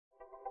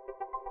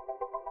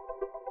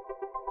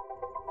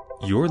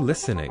You're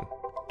listening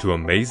to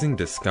Amazing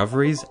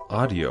Discoveries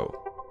Audio.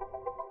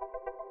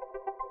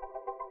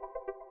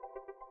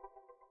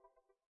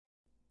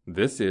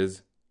 This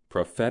is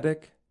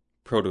Prophetic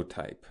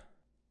Prototype,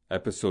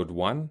 Episode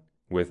 1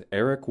 with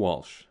Eric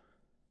Walsh.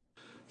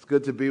 It's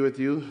good to be with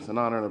you. It's an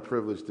honor and a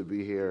privilege to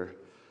be here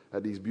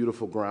at these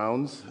beautiful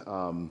grounds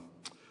and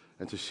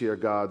to share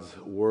God's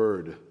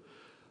Word.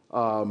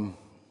 I'm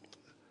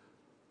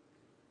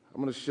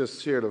going to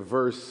just share the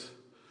verse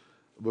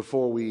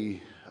before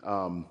we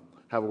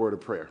have a word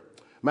of prayer.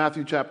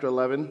 Matthew chapter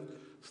 11,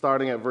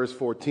 starting at verse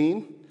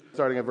 14.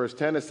 Starting at verse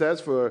 10, it says,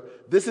 "For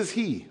this is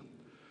he,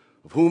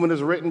 of whom it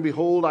is written,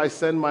 Behold, I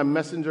send my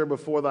messenger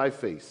before thy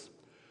face,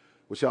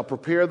 which shall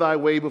prepare thy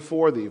way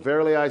before thee.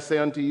 Verily I say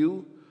unto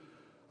you,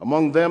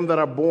 among them that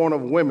are born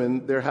of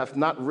women, there hath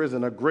not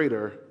risen a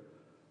greater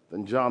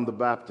than John the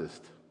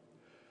Baptist.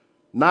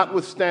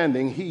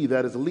 Notwithstanding, he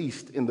that is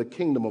least in the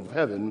kingdom of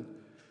heaven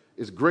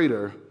is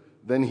greater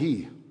than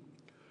he."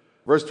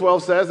 Verse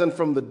 12 says, "And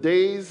from the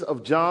days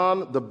of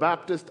John the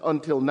Baptist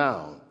until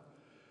now,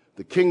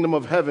 the kingdom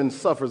of heaven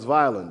suffers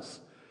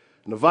violence,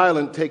 and the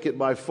violent take it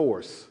by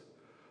force.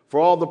 For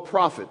all the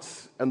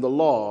prophets and the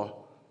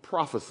law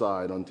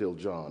prophesied until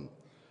John.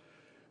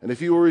 And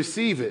if you will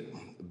receive it,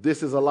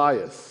 this is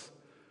Elias,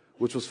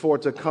 which was for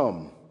to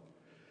come.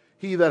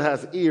 He that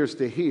has ears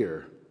to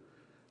hear,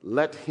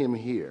 let him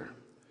hear."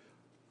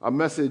 Our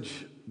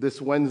message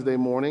this Wednesday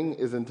morning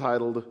is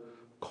entitled,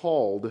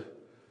 Called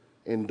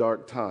in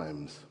Dark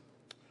Times.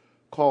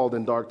 Called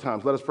in Dark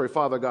Times. Let us pray.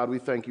 Father God, we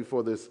thank you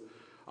for this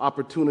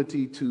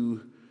opportunity to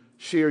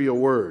share your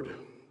word.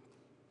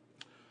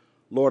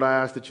 Lord, I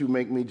ask that you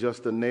make me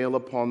just a nail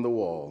upon the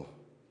wall,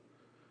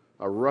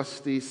 a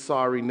rusty,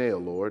 sorry nail,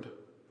 Lord.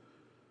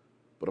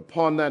 But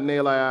upon that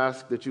nail, I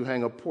ask that you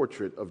hang a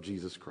portrait of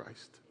Jesus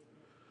Christ.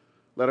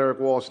 Let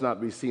Eric Walsh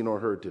not be seen or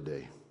heard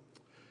today.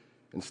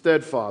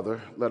 Instead, Father,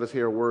 let us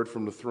hear a word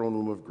from the throne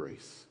room of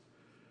grace.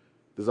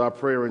 This is our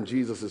prayer in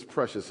Jesus'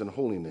 precious and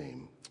holy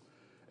name.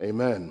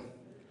 Amen.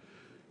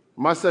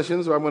 My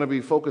sessions, I'm going to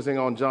be focusing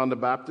on John the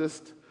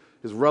Baptist,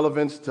 his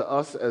relevance to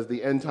us as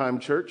the end-time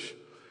church,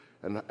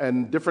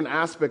 and different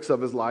aspects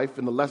of his life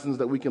and the lessons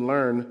that we can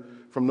learn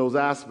from those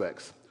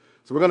aspects.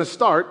 So we're going to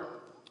start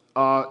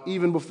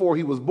even before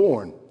he was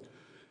born.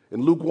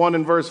 In Luke 1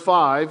 and verse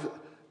 5,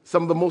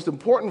 some of the most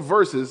important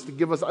verses to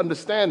give us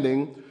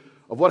understanding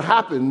of what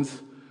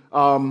happens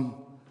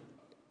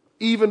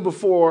even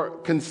before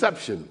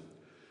conception,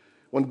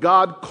 when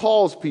God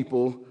calls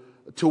people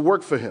to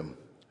work for him.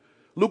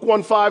 Luke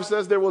 1:5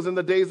 says, "There was in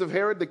the days of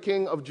Herod, the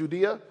king of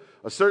Judea,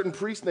 a certain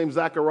priest named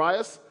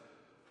Zacharias,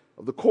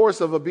 of the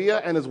course of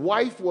Abia, and his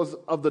wife was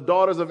of the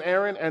daughters of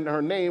Aaron, and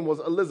her name was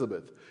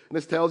Elizabeth." And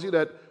this tells you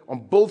that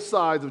on both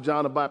sides of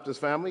John the Baptist's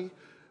family,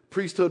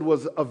 priesthood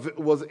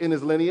was in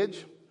his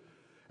lineage.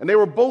 And they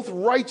were both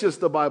righteous,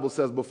 the Bible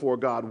says, before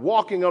God,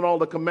 walking on all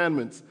the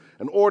commandments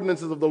and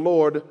ordinances of the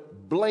Lord,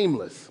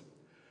 blameless.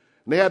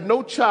 And they had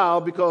no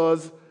child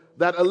because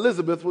that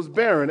Elizabeth was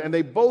barren, and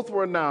they both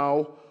were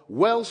now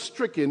well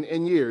stricken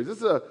in years.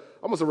 This is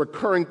almost a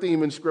recurring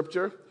theme in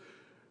Scripture.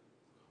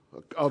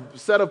 A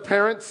set of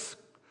parents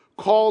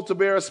called to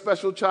bear a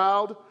special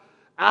child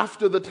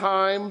after the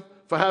time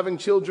for having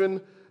children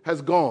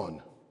has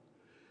gone.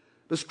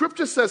 The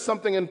Scripture says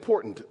something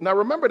important. Now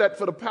remember that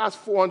for the past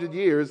 400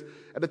 years,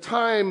 at the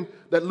time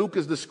that Luke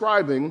is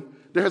describing,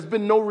 there has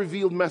been no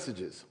revealed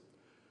messages,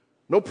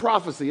 no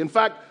prophecy. In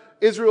fact,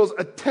 Israel's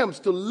attempts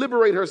to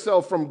liberate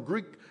herself from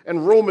Greek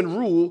and Roman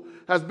rule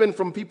has been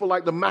from people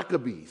like the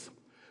Maccabees.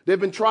 They've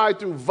been tried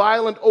through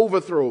violent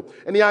overthrow,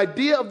 and the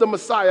idea of the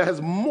Messiah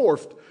has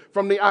morphed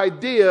from the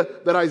idea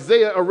that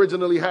Isaiah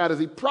originally had as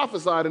he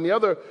prophesied and the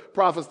other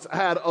prophets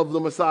had of the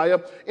Messiah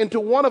into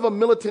one of a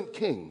militant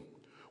king,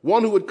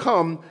 one who would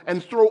come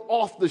and throw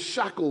off the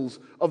shackles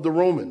of the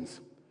Romans.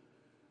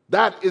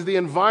 That is the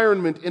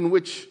environment in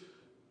which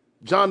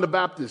John the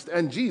Baptist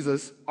and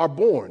Jesus are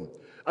born.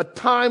 A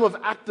time of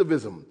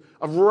activism,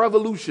 of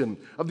revolution,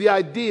 of the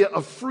idea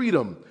of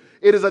freedom.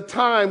 It is a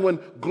time when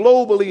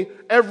globally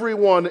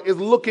everyone is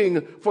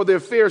looking for their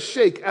fair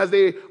shake as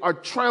they are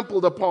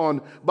trampled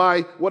upon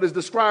by what is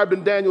described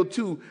in Daniel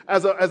 2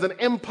 as an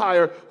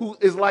empire who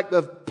is like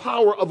the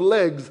power of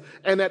legs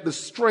and at the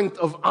strength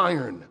of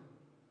iron.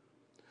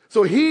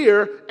 So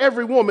here,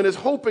 every woman is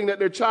hoping that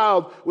their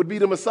child would be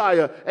the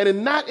Messiah. And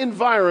in that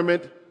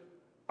environment,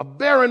 a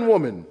barren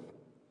woman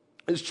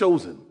is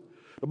chosen.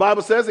 The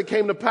Bible says it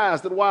came to pass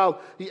that while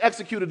he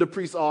executed the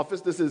priest's office,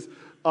 this is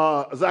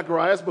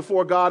Zacharias,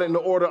 before God in the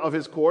order of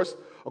his course,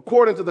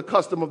 according to the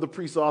custom of the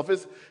priest's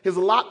office, his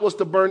lot was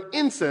to burn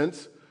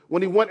incense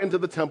when he went into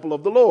the temple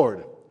of the Lord.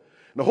 And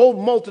the whole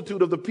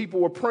multitude of the people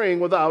were praying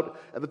without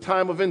at the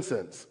time of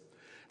incense.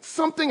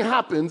 Something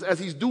happens as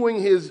he's doing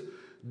his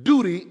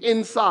duty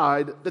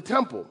inside the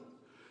temple.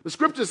 The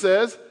Scripture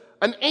says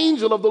an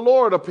angel of the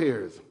Lord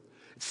appears,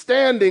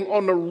 standing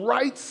on the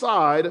right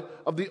side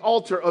of the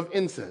altar of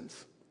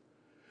incense.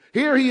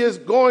 Here he is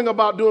going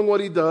about doing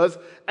what he does,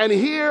 and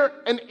here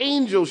an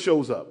angel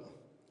shows up.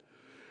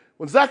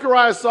 When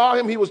Zacharias saw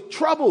him, he was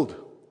troubled,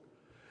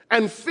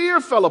 and fear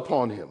fell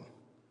upon him.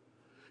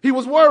 He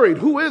was worried.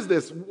 Who is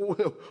this?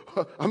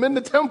 I'm in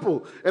the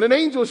temple, and an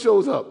angel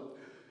shows up.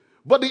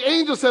 But the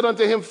angel said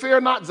unto him,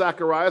 Fear not,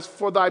 Zacharias,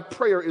 for thy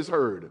prayer is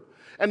heard.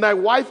 And thy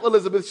wife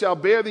Elizabeth shall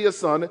bear thee a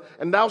son,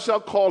 and thou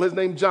shalt call his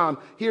name John.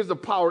 Here's the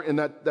power in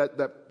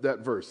that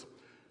verse.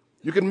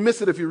 You can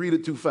miss it if you read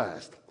it too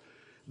fast.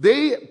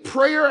 The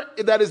prayer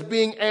that is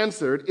being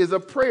answered is a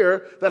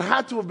prayer that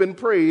had to have been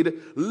prayed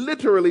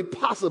literally,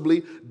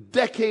 possibly,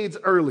 decades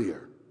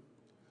earlier.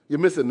 You're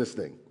missing this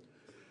thing.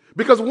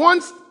 Because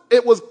once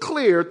it was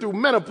clear through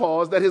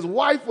menopause that his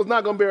wife was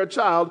not going to bear a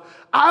child,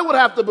 I would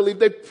have to believe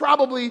they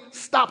probably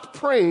stopped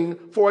praying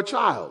for a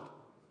child.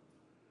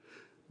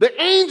 The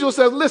angel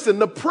says, listen,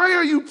 the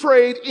prayer you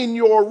prayed in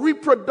your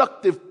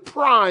reproductive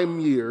prime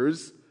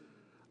years,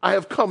 I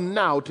have come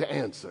now to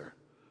answer.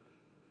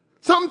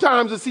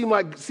 Sometimes it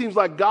seems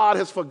like God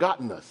has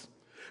forgotten us.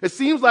 It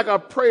seems like our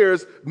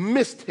prayers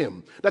missed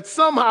him, that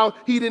somehow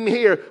he didn't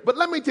hear. But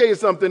let me tell you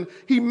something.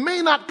 He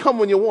may not come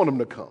when you want him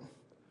to come,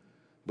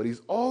 but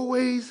he's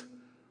always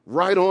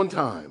right on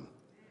time.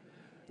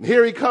 And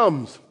here he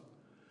comes.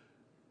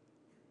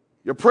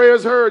 Your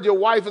prayers heard. Your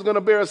wife is going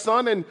to bear a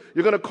son, and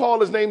you're going to call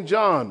his name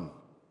John.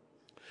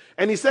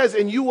 And he says,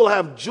 and you will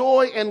have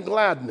joy and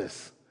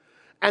gladness,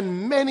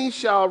 and many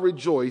shall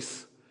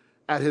rejoice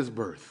at his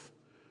birth.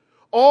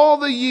 All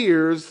the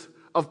years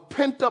of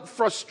pent-up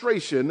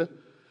frustration,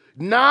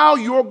 now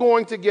you're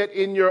going to get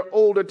in your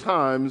older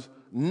times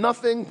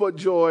nothing but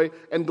joy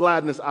and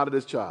gladness out of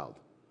this child.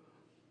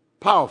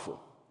 Powerful.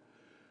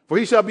 For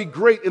he shall be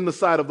great in the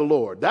sight of the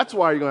Lord. That's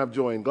why you're going to have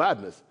joy and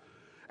gladness.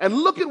 And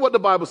look at what the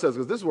Bible says,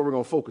 because this is what we're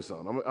going to focus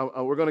on.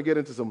 We're going to get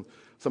into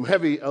some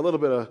heavy, a little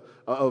bit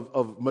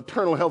of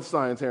maternal health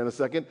science here in a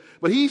second.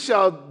 But he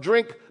shall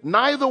drink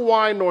neither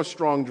wine nor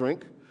strong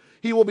drink.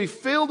 He will be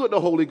filled with the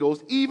Holy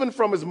Ghost, even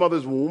from his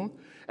mother's womb.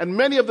 And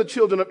many of the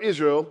children of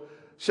Israel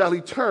shall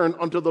he turn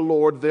unto the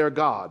Lord their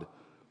God.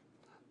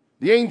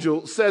 The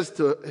angel says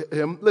to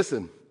him,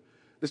 listen,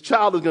 this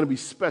child is going to be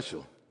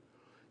special.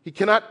 He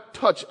cannot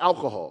touch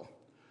alcohol.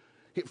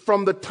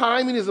 From the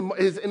time in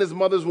his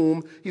mother's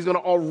womb, he's going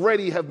to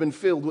already have been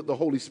filled with the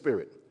Holy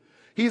Spirit.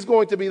 He's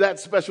going to be that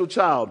special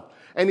child.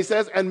 And he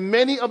says, and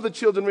many of the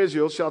children of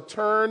Israel shall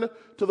turn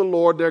to the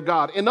Lord their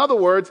God. In other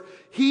words,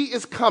 he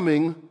is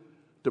coming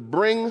to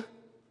bring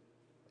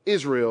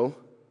Israel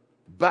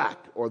back,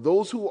 or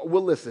those who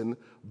will listen,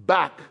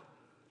 back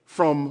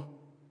from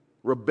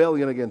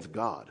rebellion against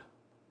God.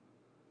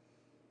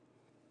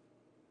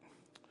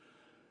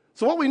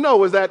 So what we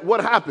know is that what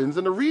happens,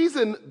 and the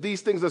reason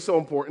these things are so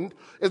important,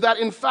 is that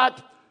in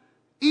fact,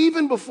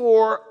 even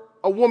before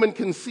a woman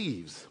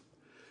conceives,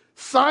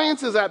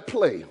 science is at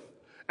play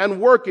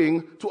and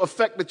working to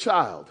affect the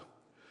child.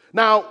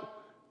 Now,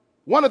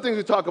 one of the things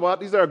we talk about,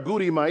 these are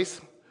goody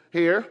mice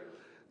here.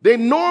 They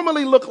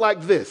normally look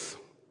like this.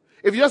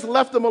 If you just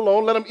left them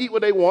alone, let them eat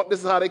what they want,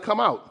 this is how they come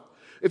out.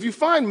 If you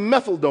find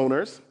methyl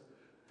donors,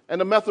 and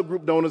the methyl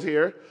group donors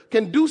here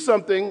can do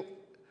something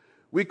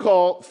we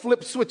call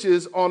flip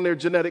switches on their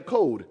genetic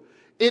code.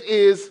 It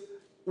is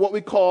what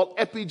we call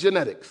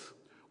epigenetics.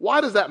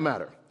 Why does that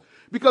matter?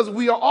 Because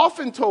we are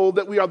often told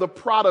that we are the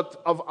product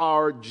of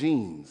our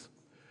genes.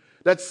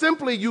 That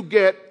simply you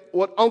get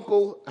what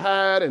uncle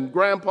had and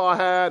grandpa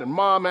had and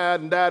mom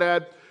had and dad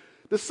had.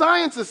 The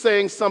science is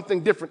saying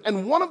something different.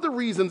 And one of the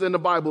reasons in the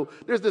Bible,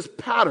 there's this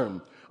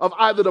pattern of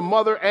either the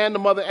mother and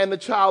the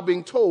child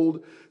being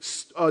told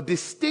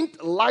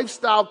distinct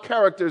lifestyle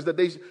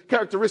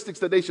characteristics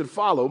that they should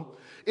follow,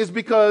 is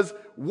because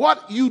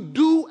what you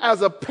do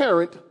as a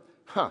parent,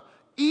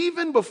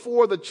 even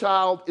before the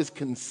child is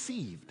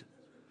conceived,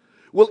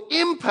 will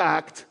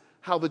impact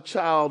how the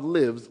child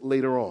lives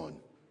later on.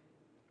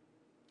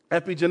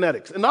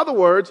 Epigenetics. In other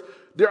words,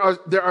 there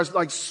are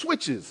like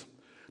switches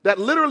that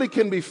literally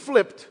can be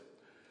flipped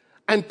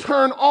and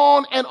turn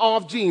on and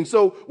off genes.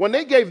 So when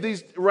they gave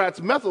these mice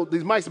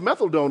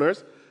methyl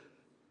donors,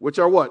 which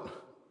are what?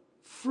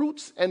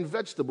 Fruits and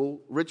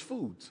vegetable-rich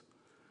foods.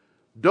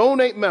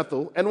 Donate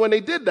methyl. And when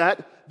they did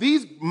that,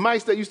 these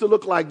mice that used to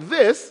look like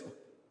this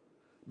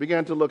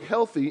began to look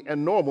healthy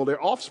and normal.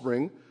 Their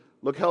offspring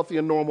look healthy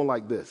and normal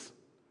like this.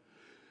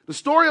 The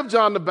story of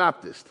John the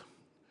Baptist,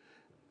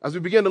 as we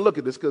begin to look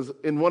at this, because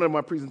in one of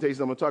my presentations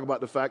I'm going to talk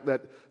about the fact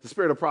that the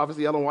spirit of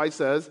prophecy, Ellen White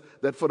says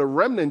that for the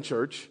remnant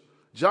church,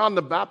 John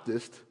the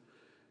Baptist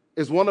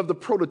is one of the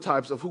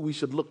prototypes of who we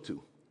should look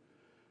to.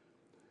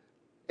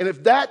 And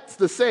if that's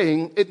the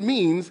saying, it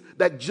means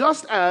that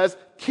just as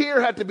care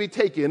had to be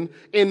taken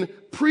in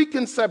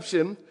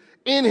preconception,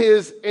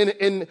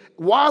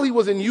 while he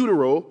was in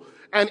utero,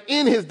 and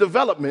in his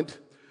development,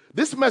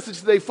 this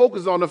message today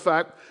focuses on the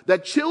fact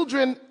that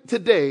children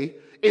today,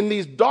 in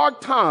these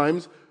dark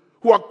times,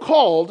 who are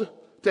called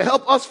to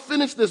help us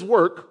finish this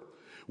work,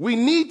 we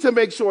need to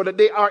make sure that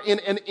they are in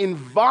an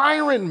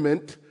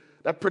environment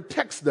that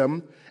protects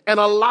them and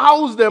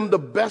allows them the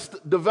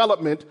best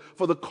development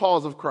for the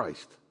cause of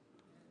Christ.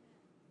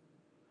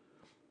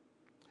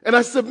 And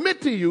I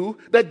submit to you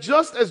that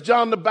just as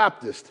John the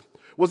Baptist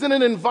was in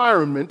an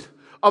environment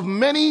of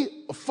many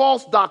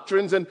false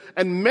doctrines and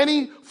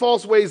many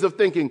false ways of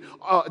thinking,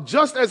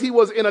 just as he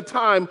was in a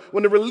time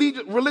when the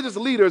religious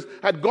leaders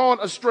had gone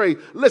astray.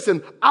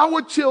 Listen,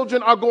 our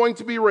children are going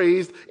to be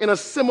raised in a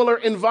similar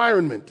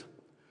environment.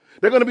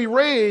 They're going to be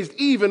raised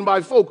even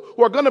by folk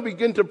who are going to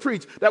begin to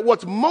preach that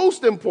what's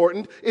most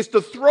important is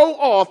to throw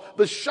off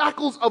the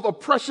shackles of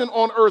oppression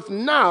on earth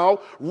now,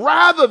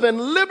 rather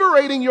than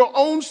liberating your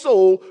own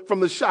soul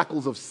from the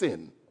shackles of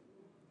sin.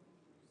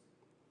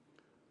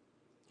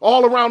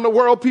 All around the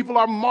world, people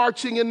are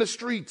marching in the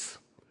streets.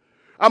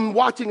 I'm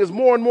watching as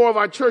more and more of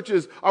our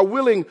churches are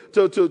willing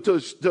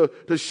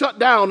to shut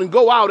down and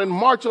go out and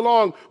march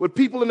along with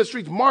people in the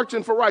streets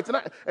marching for rights.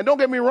 And don't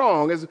get me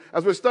wrong, as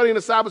we're studying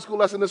the Sabbath school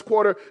lesson this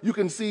quarter, you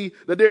can see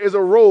that there is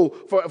a role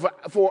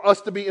for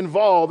us to be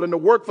involved and to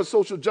work for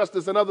social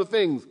justice and other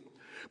things.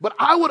 But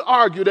I would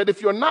argue that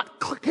if you're not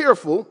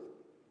careful,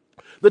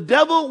 the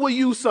devil will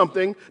use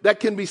something that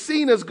can be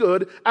seen as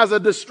good as a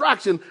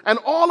distraction. And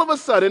all of a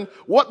sudden,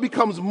 what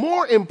becomes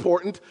more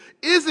important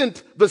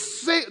isn't the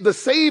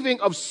saving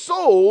of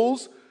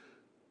souls,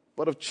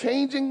 but of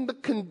changing the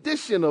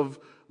condition of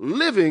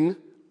living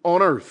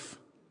on earth.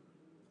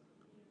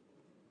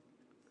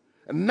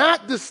 And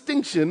that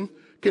distinction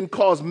can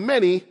cause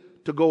many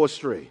to go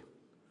astray.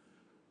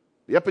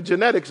 The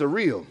epigenetics are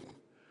real.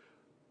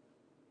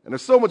 And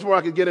there's so much more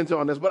I could get into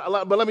on this,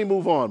 but let me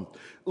move on.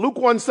 Luke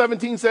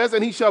 1:17 says,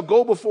 "And he shall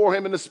go before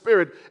him in the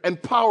spirit and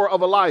power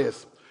of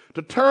Elias,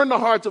 to turn the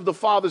hearts of the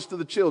fathers to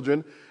the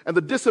children, and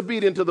the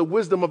disobedient to the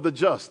wisdom of the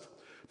just,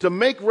 to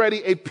make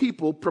ready a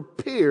people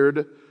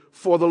prepared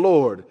for the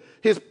Lord."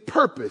 His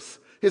purpose,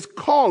 his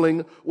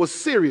calling was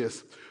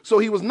serious. So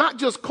he was not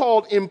just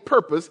called in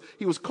purpose,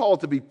 he was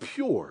called to be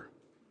pure.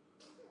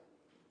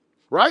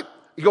 Right?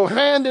 You go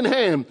hand in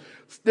hand.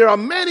 There are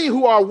many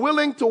who are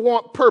willing to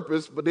want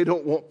purpose, but they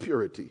don't want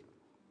purity.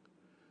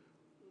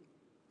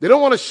 They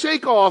don't want to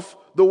shake off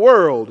the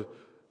world.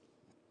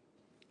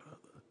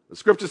 The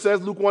scripture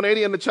says, Luke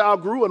 1:80, "And the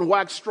child grew and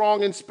waxed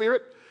strong in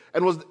spirit,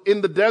 and was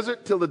in the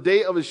desert till the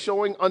day of his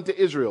showing unto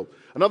Israel."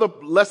 Another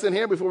lesson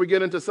here before we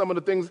get into some of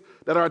the things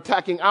that are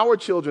attacking our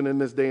children in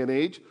this day and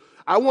age.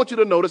 I want you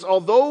to notice,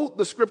 although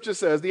the scripture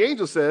says, the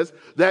angel says,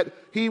 that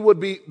he would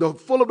be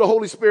full of the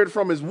Holy Spirit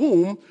from his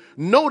womb,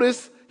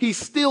 notice he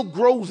still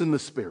grows in the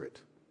Spirit.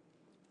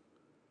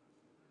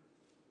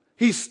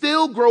 He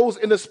still grows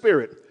in the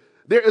Spirit.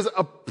 There is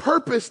a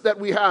purpose that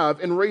we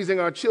have in raising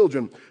our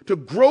children, to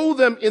grow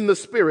them in the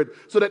Spirit,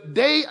 so that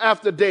day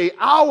after day,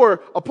 hour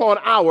upon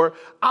hour,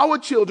 our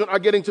children are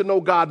getting to know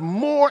God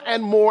more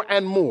and more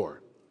and more.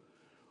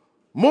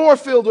 More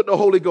filled with the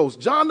Holy Ghost.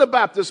 John the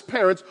Baptist's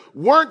parents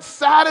weren't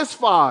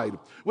satisfied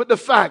with the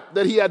fact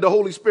that he had the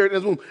Holy Spirit in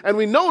his womb. And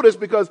we know this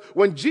because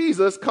when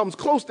Jesus comes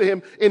close to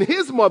him in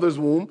his mother's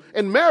womb,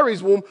 in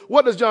Mary's womb,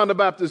 what does John the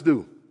Baptist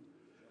do?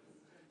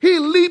 He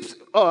leaps,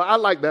 I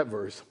like that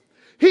verse.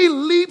 He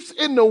leaps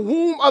in the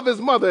womb of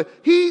his mother.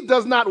 He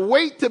does not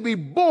wait to be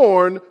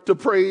born to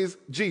praise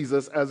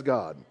Jesus as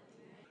God.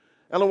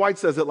 Ellen White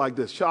says it like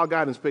this, Child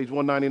Guidance, page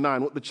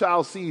 199. "What the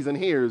child sees and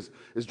hears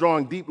is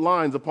drawing deep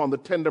lines upon the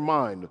tender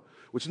mind,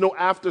 which no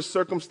after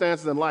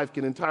circumstances in life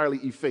can entirely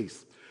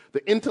efface.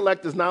 The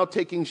intellect is now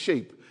taking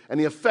shape, and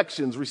the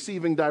affections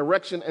receiving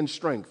direction and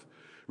strength.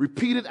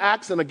 Repeated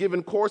acts in a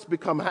given course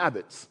become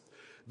habits.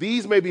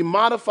 These may be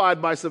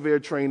modified by severe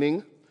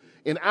training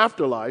in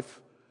afterlife,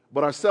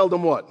 but are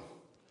seldom what?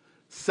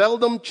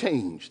 Seldom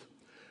changed."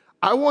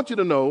 I want you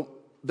to know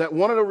that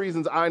one of the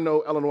reasons I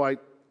know Ellen White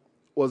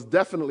was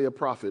definitely a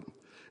prophet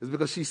is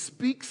because she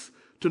speaks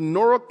to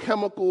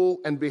neurochemical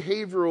and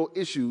behavioral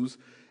issues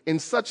in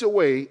such a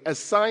way as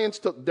science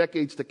took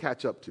decades to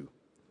catch up to.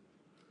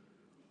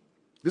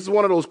 This is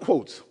one of those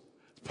quotes.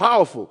 It's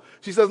powerful.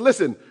 She says,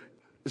 listen,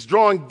 it's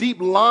drawing deep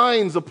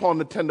lines upon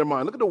the tender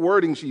mind. Look at the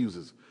wording she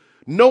uses.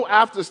 No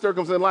after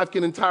circumstance in life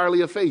can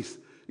entirely efface.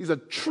 These are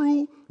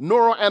true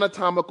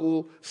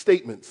neuroanatomical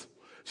statements.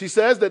 She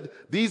says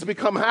that these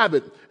become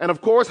habit. And of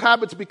course,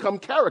 habits become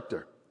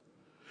character.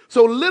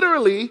 So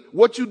literally,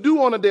 what you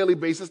do on a daily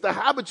basis, the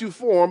habits you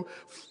form,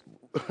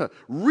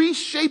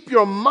 reshape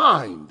your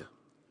mind.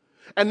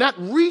 And that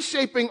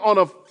reshaping on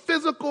a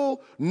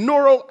physical,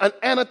 neuro, and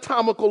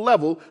anatomical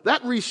level,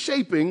 that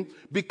reshaping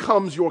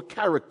becomes your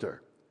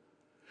character.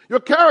 Your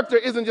character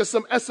isn't just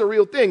some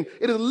ethereal thing.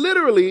 It is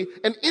literally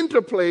an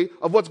interplay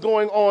of what's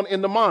going on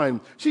in the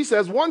mind. She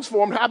says, once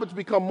formed, habits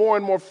become more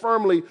and more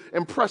firmly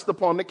impressed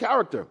upon the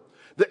character.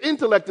 The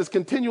intellect is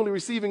continually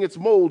receiving its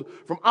mold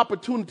from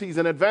opportunities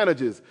and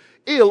advantages,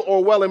 ill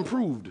or well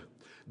improved.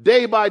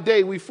 Day by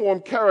day, we form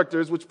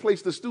characters which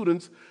place the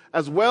students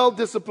as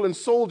well-disciplined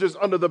soldiers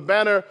under the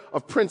banner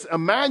of Prince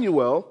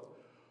Emmanuel,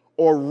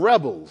 or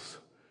rebels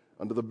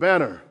under the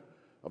banner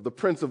of the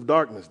Prince of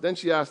Darkness. Then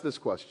she asked this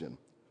question: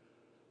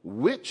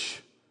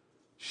 which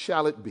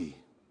shall it be?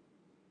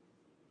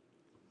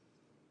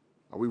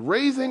 Are we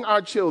raising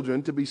our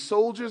children to be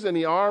soldiers in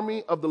the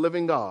army of the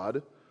living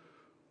God,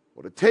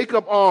 or to take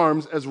up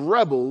arms as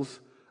rebels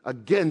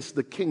against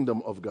the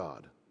kingdom of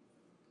God?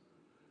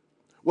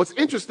 What's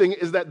interesting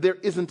is that there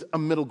isn't a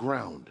middle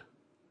ground.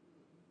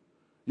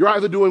 You're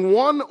either doing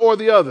one or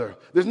the other.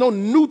 There's no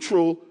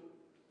neutral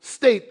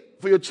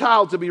state for your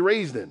child to be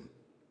raised in.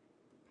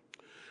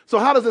 So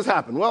how does this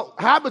happen? Well,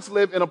 habits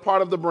live in a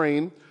part of the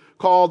brain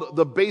called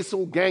the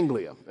basal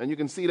ganglia. And you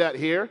can see that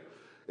here.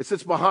 It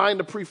sits behind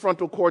the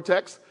prefrontal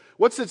cortex.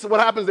 What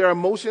happens there are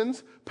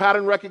emotions,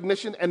 pattern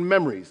recognition, and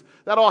memories.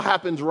 That all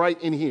happens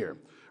right in here,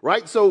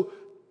 right? So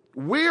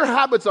where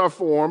habits are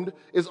formed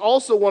is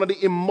also one of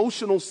the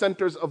emotional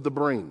centers of the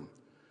brain.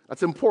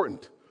 That's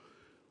important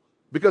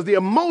because the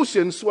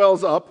emotion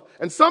swells up,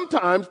 and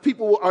sometimes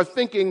people are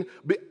thinking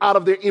out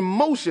of their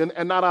emotion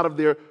and not out of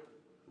their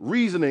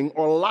reasoning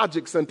or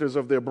logic centers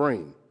of their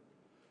brain.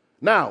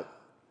 Now,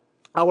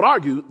 I would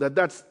argue that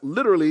that's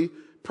literally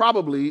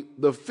probably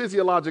the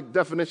physiologic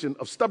definition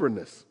of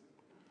stubbornness.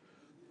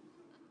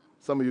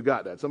 Some of you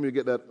got that. Some of you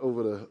get that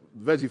over the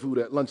veggie food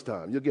at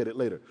lunchtime. You'll get it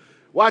later.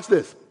 Watch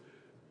this.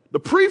 The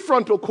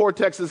prefrontal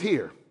cortex is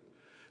here.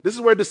 This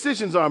is where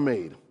decisions are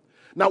made.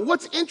 Now,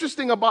 what's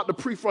interesting about the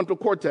prefrontal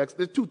cortex,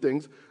 there's two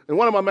things. In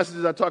one of my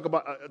messages, I talk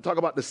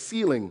about the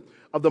sealing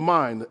of the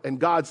mind and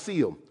God's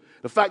seal.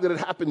 The fact that it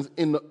happens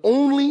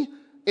only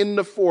in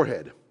the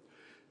forehead.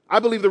 I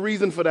believe the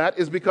reason for that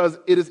is because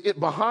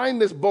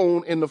behind this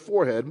bone in the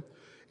forehead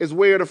is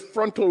where the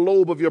frontal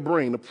lobe of your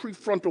brain, the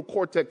prefrontal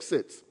cortex,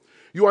 sits.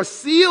 You are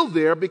sealed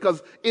there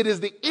because it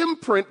is the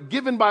imprint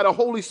given by the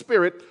Holy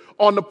Spirit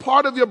on the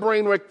part of your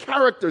brain where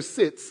character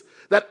sits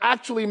that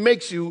actually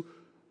makes you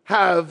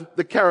have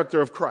the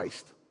character of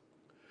Christ.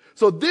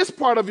 So this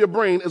part of your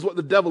brain is what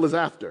the devil is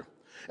after.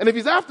 And if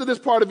he's after this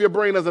part of your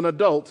brain as an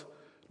adult,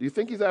 do you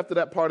think he's after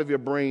that part of your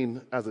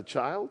brain as a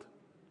child?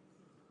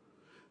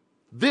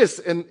 This,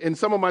 in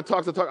some of my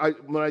talks,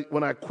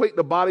 when I equate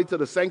the body to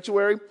the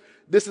sanctuary,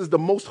 this is the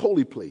most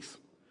holy place.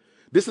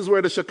 This is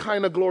where the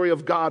Shekinah glory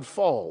of God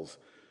falls,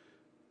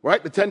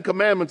 right? The Ten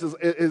Commandments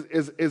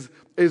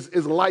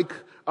is like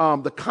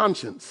the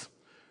conscience.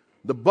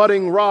 The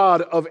budding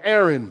rod of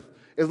Aaron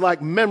is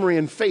like memory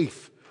and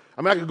faith.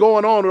 I mean, I could go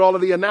on with all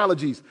of the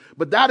analogies,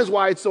 but that is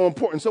why it's so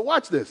important. So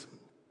watch this.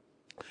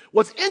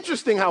 What's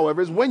interesting,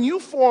 however, is when you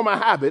form a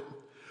habit,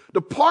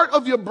 the part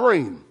of your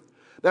brain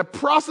that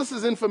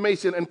processes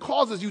information and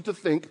causes you to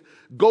think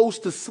goes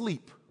to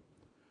sleep.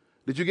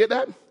 Did you get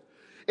that?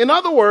 In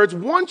other words,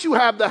 once you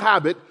have the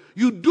habit,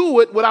 you do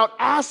it without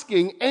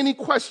asking any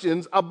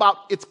questions about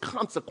its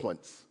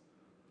consequence.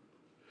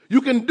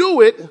 You can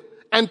do it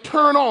and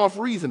turn off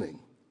reasoning.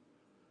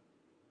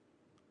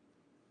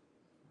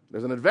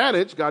 There's an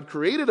advantage. God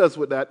created us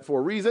with that for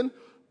a reason.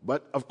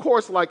 But of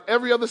course, like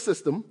every other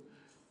system,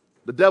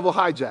 the devil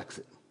hijacks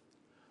it.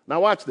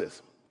 Now watch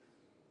this.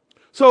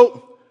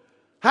 So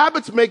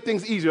habits make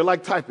things easier,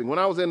 like typing. When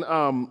I was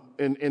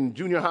in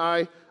junior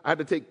high, I had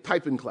to take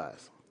typing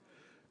class.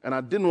 And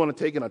I didn't want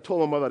to take it. I told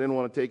my mother I didn't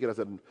want to take it. I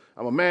said,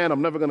 I'm a man.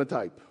 I'm never going to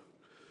type.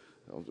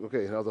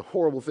 Okay, that was a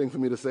horrible thing for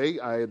me to say,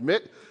 I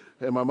admit.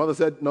 And my mother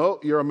said,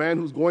 no, you're a man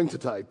who's going to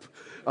type.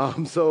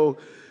 So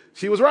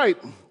she was right.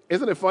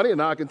 Isn't it funny? And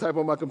now I can type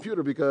on my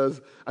computer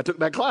because I took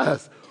that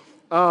class.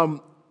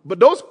 But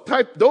those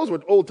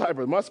were old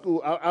typewriters. My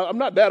school, I'm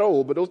not that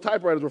old, but those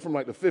typewriters were from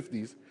like the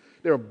 50s.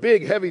 They were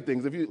big, heavy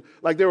things.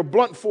 They were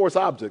blunt force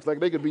objects. Like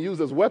they could be used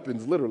as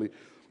weapons, literally.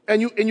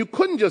 And you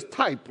couldn't just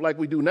type like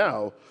we do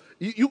now.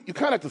 You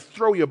kind of have to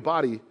throw your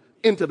body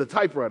into the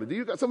typewriter.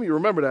 Some of you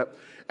remember that.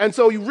 And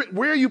so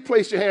where you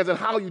place your hands and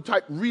how you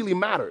type really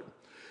mattered.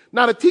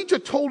 Now, the teacher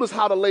told us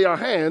how to lay our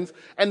hands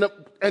and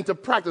to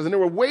practice. And there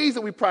were ways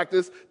that we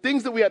practiced,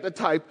 things that we had to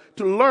type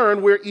to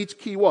learn where each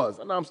key was.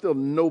 And I'm still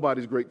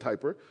nobody's great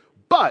typer.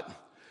 But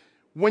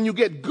when you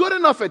get good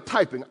enough at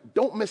typing,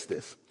 don't miss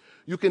this.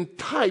 You can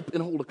type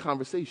and hold a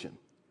conversation.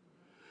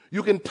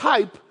 You can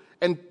type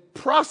and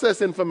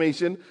process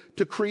information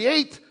to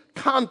create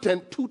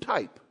content to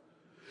type.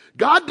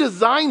 God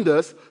designed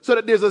us so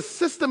that there's a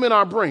system in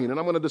our brain, and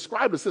I'm going to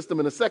describe the system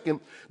in a second,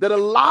 that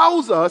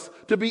allows us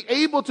to be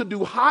able to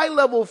do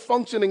high-level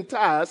functioning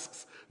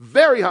tasks,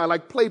 very high,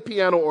 like play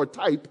piano or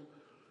type,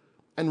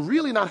 and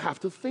really not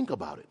have to think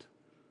about it.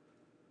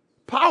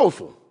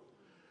 Powerful.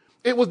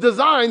 It was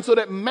designed so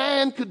that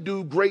man could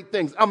do great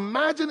things.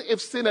 Imagine if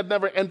sin had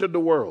never entered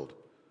the world.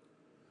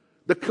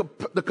 The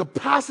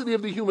capacity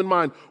of the human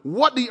mind,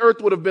 what the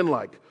earth would have been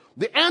like.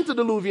 The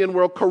antediluvian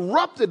world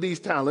corrupted these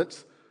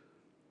talents,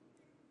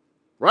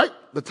 right?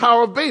 The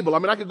Tower of Babel. I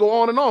mean, I could go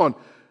on and on.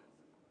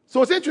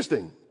 So it's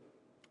interesting.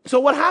 So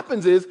what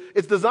happens is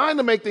it's designed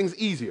to make things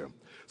easier.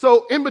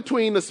 So in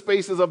between the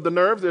spaces of the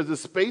nerves, there's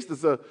this space,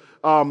 there's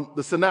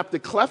the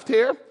synaptic cleft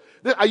here.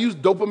 I use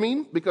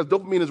dopamine because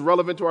dopamine is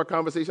relevant to our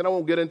conversation. I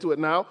won't get into it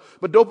now.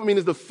 But dopamine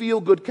is the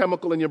feel-good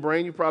chemical in your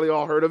brain. You probably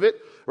all heard of it,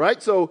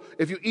 right? So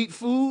if you eat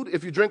food,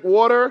 if you drink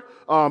water,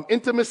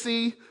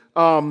 intimacy,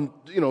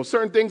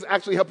 certain things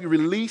actually help you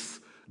release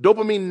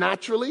dopamine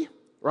naturally,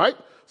 right?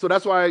 So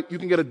that's why you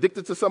can get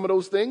addicted to some of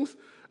those things.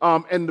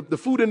 And the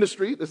food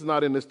industry, this is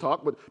not in this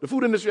talk, but the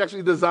food industry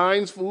actually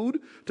designs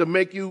food to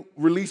make you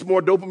release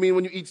more dopamine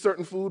when you eat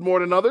certain food more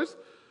than others,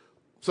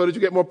 so that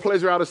you get more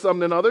pleasure out of some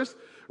than others,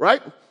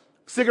 right?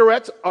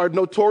 Cigarettes are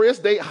notorious.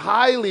 They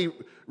highly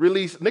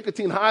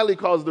nicotine highly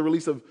causes the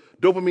release of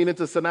dopamine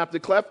into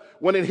synaptic cleft.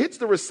 When it hits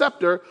the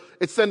receptor,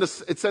 it sends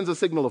a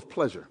signal of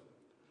pleasure.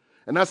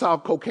 And that's how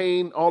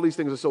cocaine, all these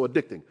things are so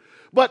addicting.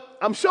 But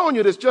I'm showing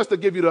you this just to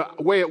give you the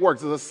way it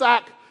works. There's a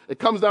sac, it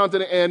comes down to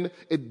the end,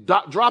 it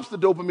drops the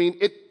dopamine,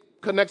 it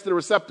connects to the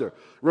receptor.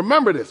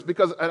 Remember this,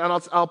 because, and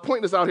I'll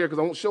point this out here because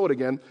I won't show it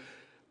again.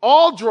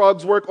 All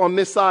drugs work on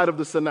this side of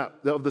the synapse,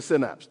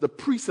 the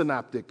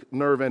presynaptic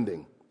nerve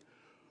ending.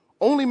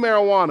 Only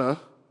marijuana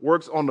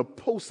works on the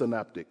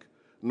postsynaptic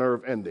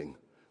nerve ending,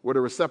 where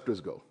the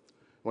receptors go.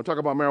 We'll talk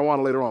about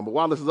marijuana later on, but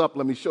while this is up,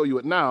 let me show you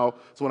it now,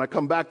 so when I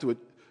come back to it,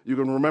 you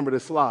can remember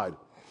this slide.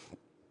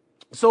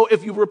 So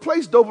if you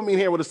replace dopamine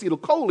here with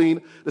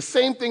acetylcholine, the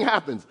same thing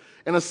happens.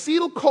 And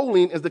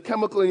acetylcholine is the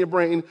chemical in your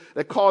brain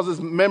that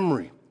causes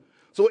memory.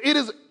 So it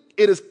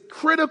is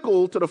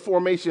critical to the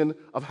formation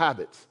of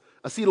habits.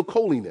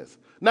 Acetylcholine is.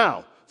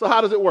 Now, so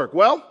how does it work?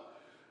 Well,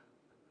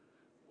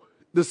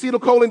 the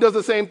acetylcholine does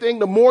the same thing.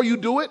 The more you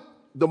do it,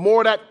 the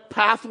more that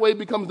pathway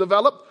becomes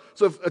developed.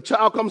 So if a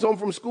child comes home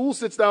from school,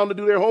 sits down to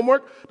do their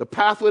homework, the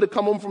pathway to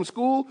come home from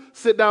school,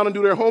 sit down and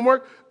do their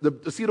homework, the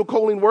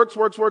acetylcholine works.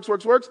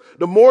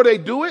 The more they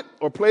do it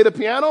or play the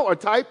piano or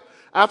type,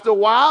 after a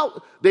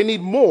while, they need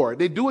more.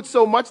 They do it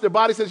so much, their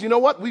body says, you know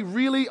what? We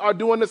really are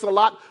doing this a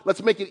lot.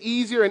 Let's make it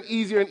easier and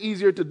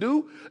easier to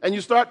do. And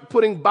you start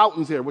putting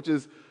boutons here, which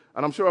is,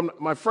 and I'm sure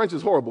my French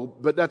is horrible,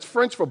 but that's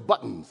French for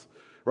buttons,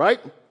 right?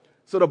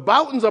 So the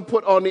boutons are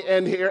put on the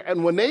end here,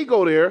 and when they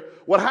go there,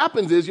 what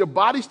happens is your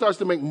body starts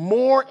to make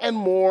more and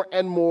more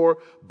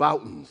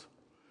boutons.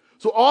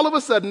 So all of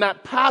a sudden,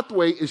 that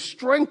pathway is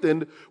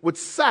strengthened with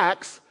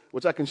sacs,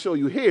 which I can show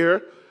you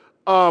here,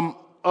 of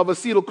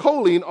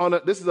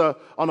acetylcholine this is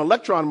on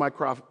electron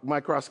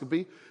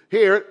microscopy.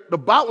 Here, the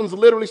boutons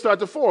literally start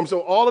to form.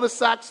 So all of the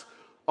sacs,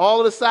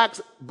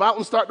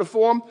 boutons start to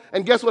form,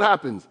 and guess what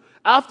happens?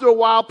 After a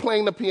while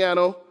playing the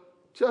piano,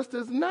 just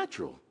as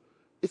natural.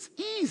 It's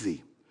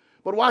easy.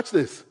 But watch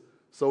this.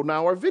 So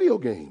now are video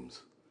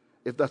games,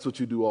 if that's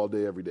what you do all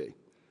day, every day.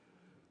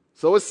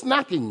 So is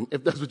snacking,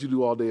 if that's what you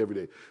do all day, every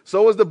day.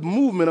 So is the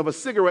movement of a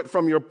cigarette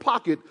from your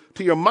pocket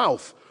to your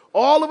mouth.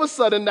 All of a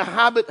sudden, the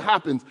habit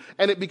happens,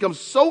 and it becomes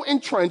so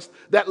entrenched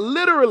that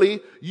literally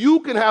you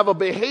can have a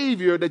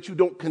behavior that you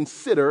don't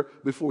consider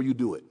before you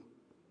do it.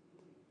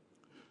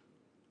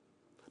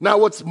 Now,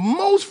 what's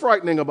most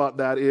frightening about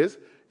that is,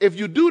 if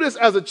you do this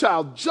as a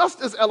child, just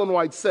as Ellen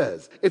White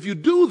says, if you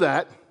do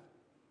that,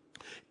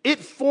 it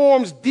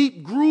forms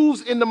deep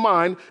grooves in the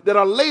mind that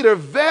are later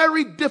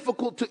very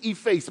difficult to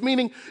efface.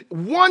 Meaning,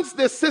 once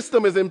this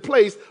system is in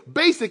place,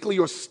 basically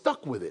you're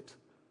stuck with it.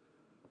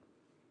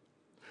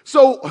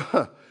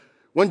 So,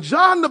 when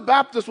John the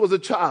Baptist was a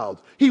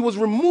child, he was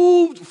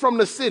removed from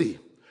the city,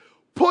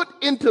 put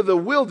into the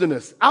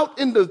wilderness, out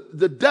in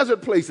the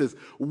desert places.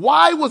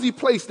 Why was he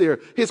placed there?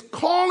 His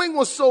calling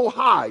was so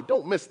high,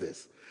 don't miss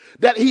this,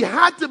 that he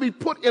had to be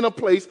put in a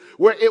place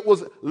where there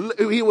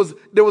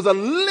was a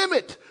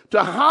limit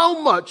to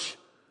how much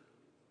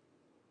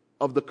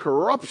of the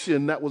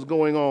corruption that was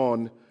going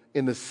on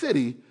in the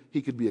city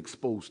he could be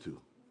exposed to.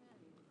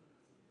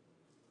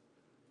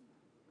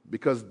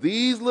 Because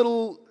these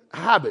little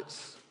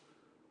habits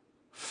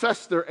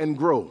fester and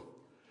grow.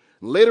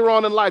 Later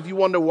on in life, you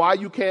wonder why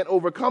you can't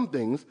overcome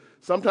things.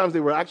 Sometimes they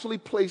were actually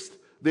placed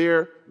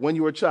there when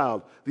you were a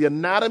child. The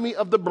anatomy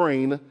of the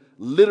brain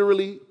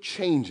literally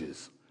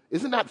changes.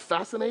 Isn't that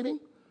fascinating?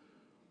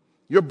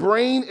 Your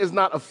brain is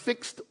not a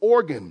fixed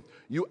organ.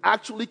 You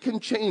actually can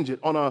change it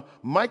on a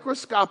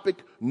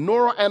microscopic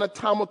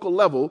neuroanatomical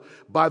level.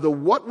 By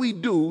what we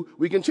do,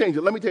 we can change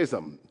it. Let me tell you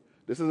something.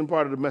 This isn't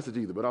part of the message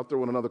either, but I'll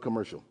throw in another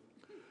commercial.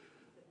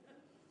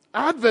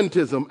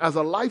 Adventism as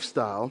a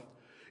lifestyle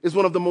is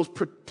one of the most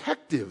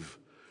protective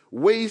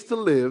ways to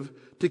live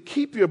to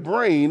keep your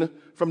brain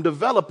from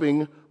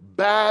developing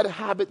bad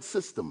habit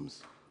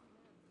systems.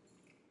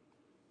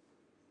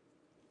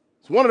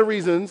 It's one of the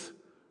reasons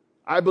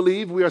I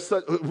believe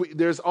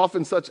there's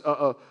often such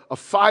a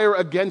fire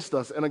against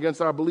us and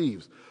against our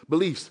beliefs.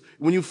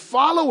 When you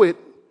follow it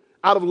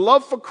out of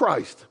love for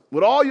Christ,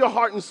 with all your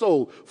heart and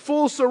soul,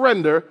 full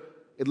surrender,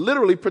 it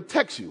literally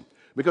protects you.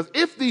 Because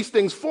if these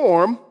things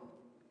form,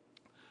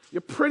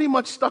 you're pretty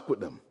much stuck with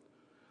them.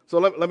 So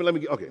let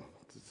me okay.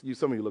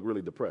 Some of you look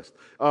really depressed.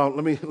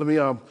 Let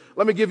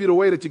me give you the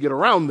way that you get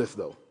around this,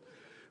 though.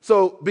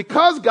 So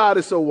because God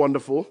is so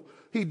wonderful,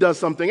 he does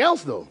something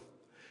else, though.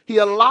 He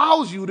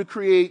allows you to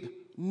create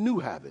new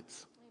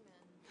habits.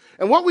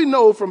 And what we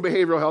know from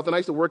behavioral health, and I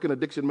used to work in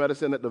addiction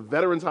medicine at the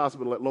Veterans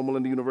Hospital at Loma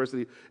Linda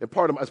University as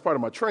part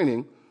of my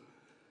training,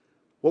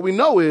 what we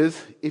know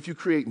is if you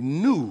create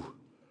new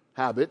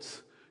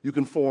habits, you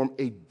can form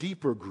a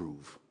deeper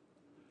groove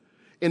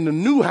in the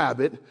new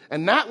habit,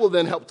 and that will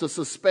then help to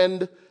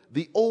suspend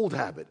the old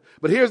habit.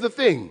 But here's the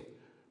thing.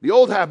 The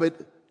old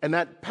habit and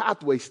that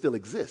pathway still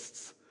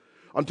exists.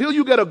 Until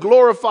you get a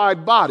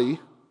glorified body,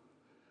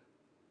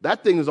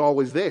 that thing is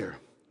always there.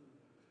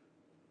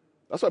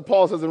 That's why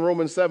Paul says in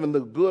Romans 7,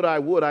 the good I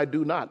would, I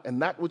do not.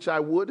 And that which I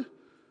would,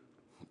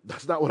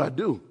 that's not what I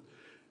do.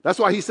 That's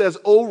why he says,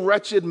 O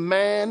wretched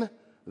man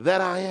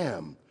that I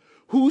am?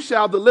 Who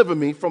shall deliver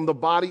me from the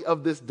body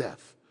of this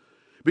death?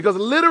 Because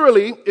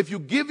literally, if you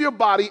give your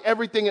body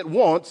everything it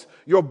wants,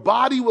 your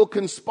body will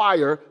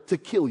conspire to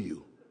kill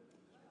you.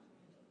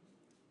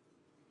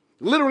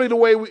 Literally, the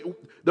way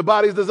the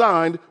body is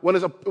designed when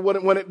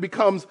it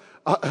becomes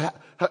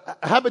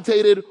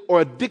habitated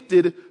or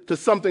addicted to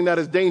something that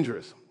is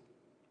dangerous.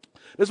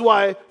 This is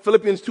why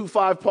Philippians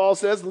 2:5, Paul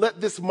says,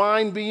 let this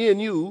mind be in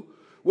you,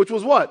 which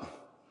was what?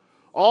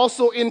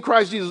 Also in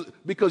Christ Jesus,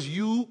 because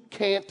you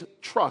can't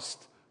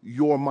trust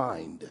your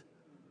mind.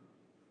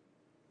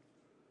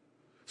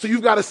 So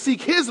you've got to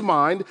seek his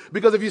mind,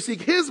 because if you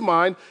seek his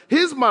mind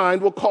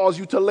will cause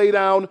you to lay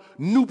down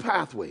new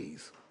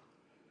pathways.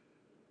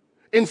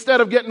 Instead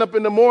of getting up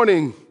in the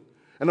morning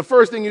and the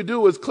first thing you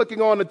do is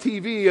clicking on the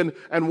TV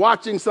and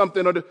watching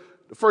something, or the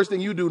first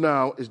thing you do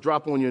now is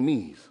drop on your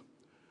knees.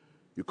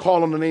 You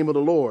call on the name of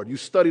the Lord. You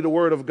study the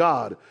word of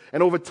God.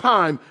 And over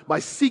time, by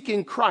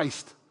seeking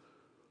Christ,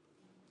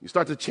 you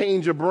start to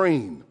change your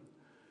brain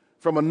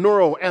from a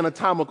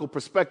neuroanatomical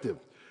perspective.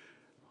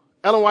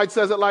 Ellen White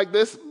says it like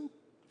this.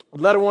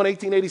 Letter 1,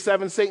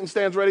 1887, Satan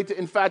stands ready to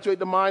infatuate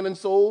the mind and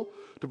soul,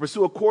 to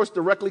pursue a course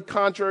directly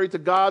contrary to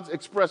God's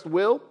expressed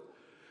will,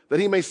 that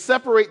he may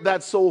separate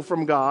that soul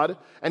from God,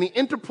 and he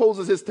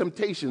interposes his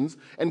temptations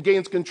and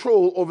gains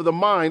control over the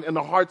mind and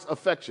the heart's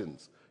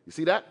affections. You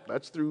see that?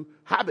 That's through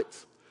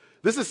habits.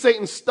 This is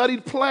Satan's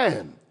studied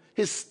plan,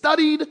 his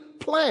studied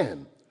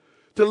plan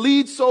to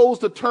lead souls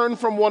to turn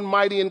from one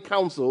mighty in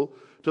counsel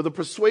to the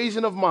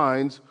persuasion of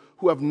minds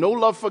who have no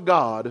love for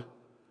God,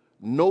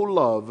 no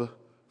love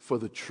for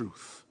the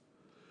truth.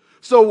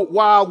 So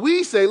while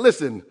we say,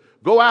 listen,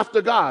 go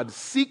after God,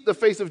 seek the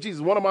face of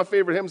Jesus. One of my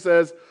favorite hymns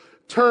says,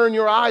 turn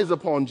your eyes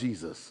upon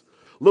Jesus.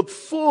 Look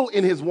full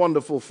in his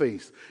wonderful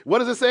face. What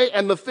does it say?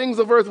 And the things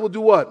of earth will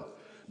do what?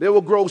 They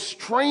will grow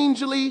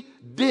strangely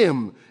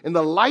dim in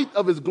the light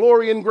of his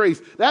glory and grace.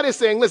 That is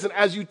saying, listen,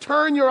 as you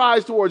turn your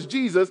eyes towards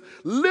Jesus,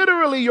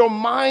 literally your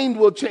mind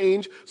will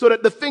change so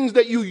that the things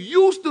that you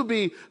used to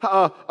be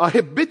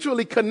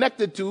habitually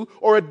connected to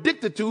or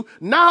addicted to,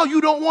 now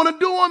you don't want to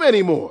do them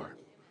anymore.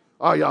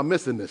 Oh, y'all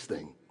missing this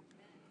thing.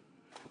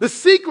 The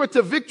secret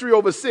to victory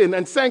over sin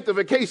and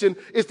sanctification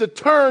is to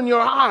turn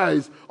your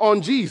eyes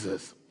on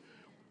Jesus.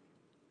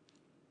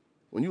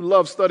 When you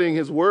love studying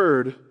his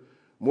word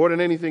more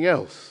than anything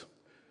else,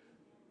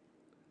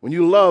 when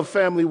you love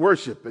family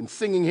worship and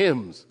singing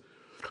hymns,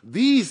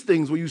 these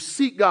things where you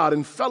seek God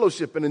in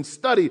fellowship and in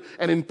study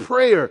and in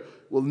prayer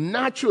will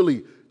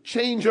naturally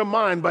change your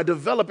mind by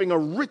developing a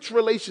rich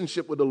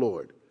relationship with the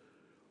Lord.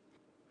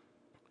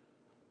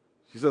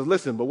 She says,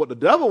 listen, but what the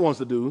devil wants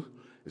to do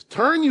is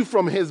turn you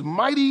from his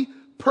mighty,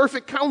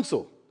 perfect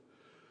counsel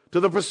to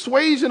the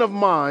persuasion of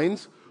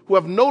minds who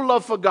have no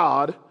love for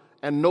God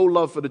and no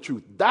love for the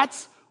truth.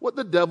 That's what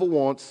the devil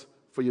wants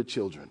for your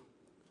children.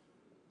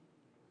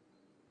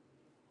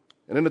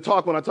 And in the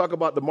talk, when I talk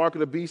about the mark of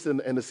the beast and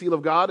the seal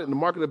of God, and the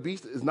mark of the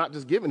beast is not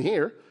just given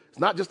here. It's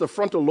not just a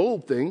frontal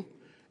lobe thing.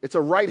 It's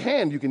a right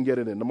hand you can get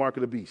it in, the mark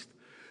of the beast.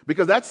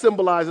 Because that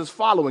symbolizes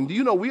following. Do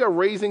you know we are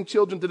raising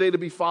children today to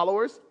be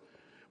followers?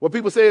 What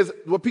people say is,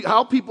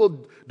 how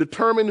people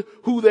determine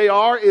who they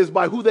are is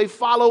by who they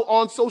follow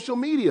on social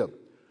media.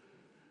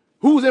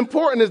 Who's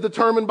important is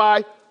determined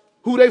by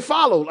who they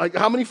follow, like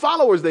how many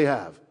followers they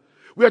have.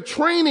 We are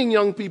training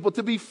young people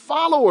to be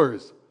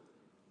followers.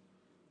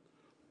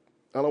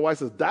 Ellen White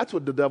says that's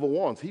what the devil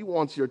wants. He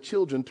wants your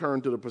children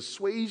turned to the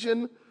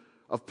persuasion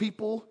of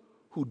people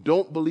who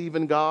don't believe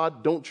in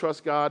God, don't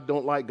trust God,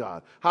 don't like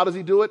God. How does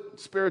he do it?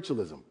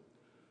 Spiritualism.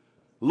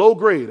 Low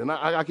grade, and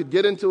I could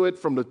get into it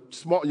from the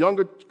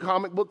younger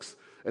comic books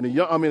and the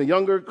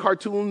younger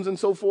cartoons and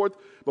so forth.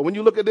 But when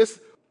you look at this,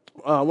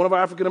 one of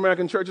our African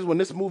American churches, when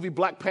this movie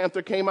Black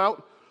Panther came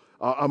out,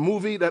 a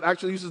movie that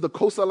actually uses the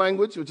Xhosa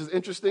language, which is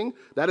interesting.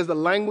 That is the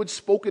language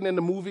spoken in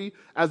the movie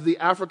as the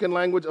African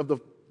language of the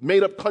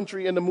made-up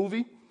country in the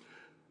movie.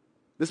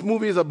 This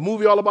movie is a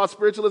movie all about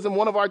spiritualism.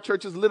 One of our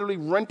churches literally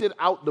rented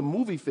out the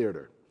movie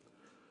theater,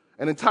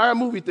 an entire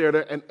movie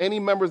theater, and any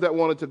members that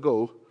wanted to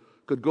go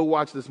could go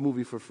watch this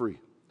movie for free.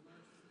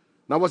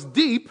 Now, what's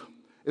deep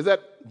is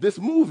that this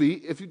movie,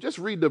 if you just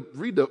read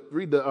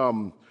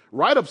the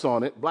write-ups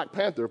on it, Black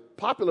Panther,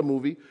 popular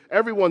movie,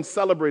 everyone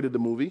celebrated the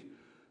movie.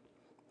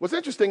 What's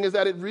interesting is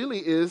that it really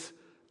is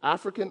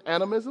African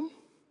animism,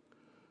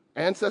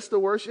 ancestor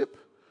worship.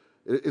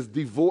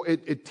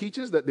 It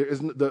teaches that there is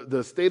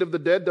the state of the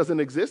dead doesn't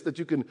exist, that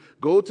you can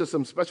go to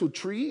some special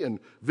tree and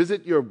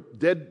visit your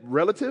dead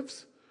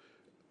relatives.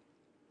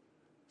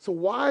 So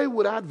why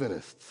would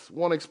Adventists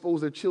want to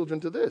expose their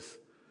children to this?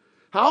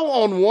 How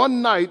on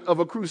one night of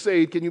a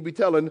crusade can you be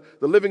telling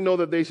the living know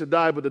that they should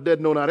die, but the dead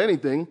know not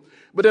anything?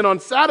 But then on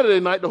Saturday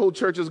night, the whole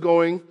church is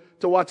going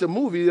to watch a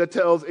movie that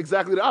tells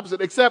exactly the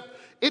opposite, except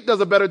it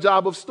does a better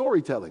job of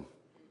storytelling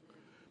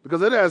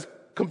because it has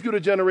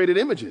computer-generated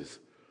images.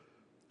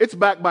 It's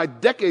backed by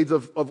decades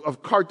of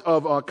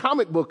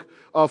comic book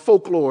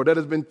folklore that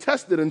has been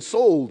tested and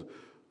sold.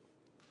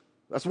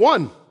 That's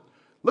one.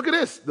 Look at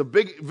this. The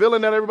big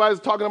villain that everybody's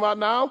talking about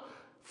now,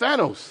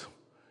 Thanos.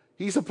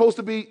 He's supposed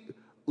to be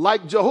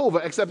like Jehovah,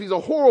 except he's a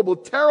horrible,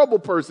 terrible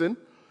person.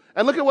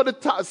 And look at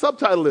what the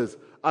subtitle is.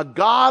 A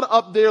God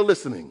up there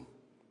listening.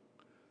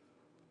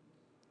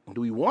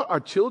 Do we want our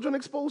children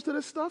exposed to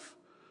this stuff?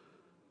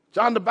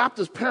 John the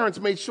Baptist's parents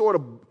made sure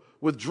to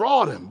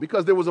withdraw them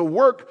because there was a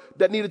work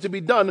that needed to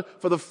be done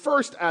for the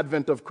first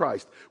advent of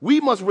Christ. We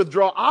must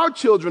withdraw our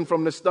children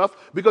from this stuff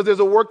because there's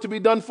a work to be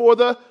done for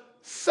the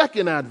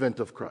second advent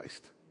of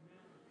Christ.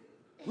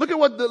 Look at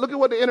what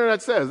the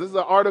internet says. This is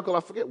an article,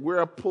 I forget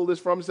where I pulled this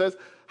from. It says,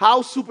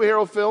 how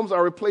superhero films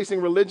are replacing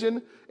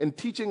religion and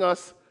teaching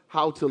us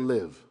how to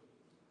live.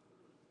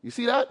 You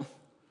see that?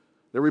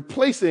 They're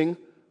replacing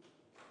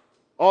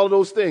all of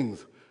those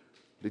things.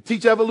 They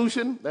teach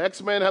evolution. The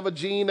X-Men have a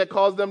gene that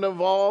caused them to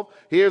evolve.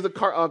 Here's a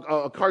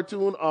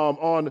cartoon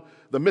on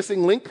the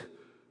missing link.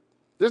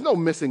 There's no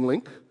missing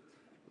link.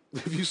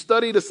 If you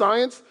study the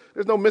science,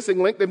 there's no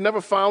missing link. They've never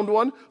found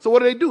one. So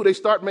what do? They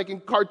start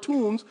making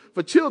cartoons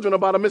for children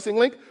about a missing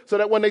link so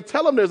that when they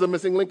tell them there's a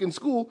missing link in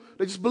school,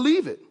 they just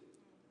believe it.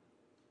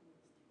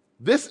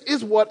 This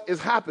is what is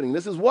happening.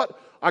 This is what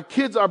our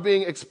kids are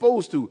being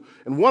exposed to.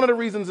 And one of the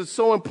reasons it's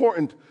so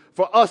important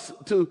for us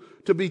to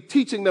be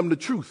teaching them the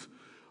truth.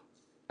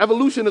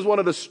 Evolution is one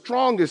of the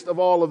strongest of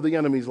all of the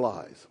enemy's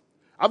lies.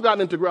 I've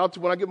gotten into,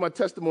 when I give my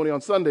testimony on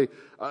Sunday,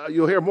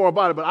 you'll hear more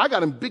about it, but I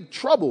got in big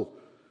trouble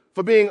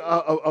for being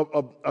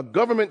a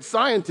government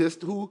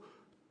scientist who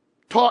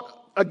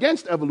taught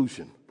against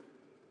evolution.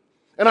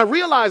 And I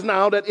realize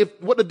now that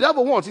if what the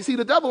devil wants, you see,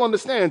 the devil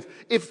understands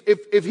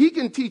if he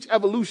can teach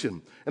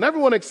evolution and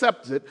everyone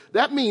accepts it,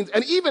 that means,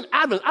 and even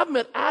I've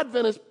met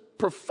Adventist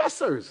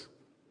professors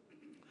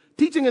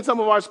teaching in some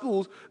of our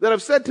schools that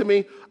have said to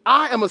me,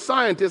 I am a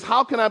scientist,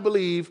 how can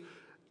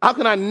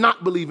I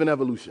not believe in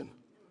evolution?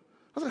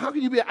 I was like, how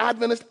can you be an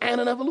Adventist and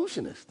an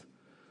evolutionist?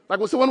 Like,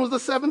 well, so when was the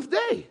seventh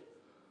day?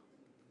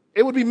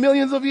 It would be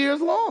millions of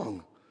years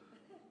long,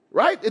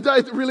 right? It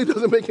really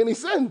doesn't make any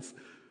sense.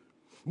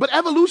 But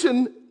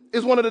evolution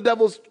is one of the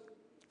devil's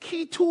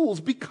key tools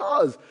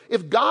because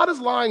if God is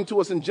lying to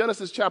us in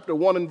Genesis chapter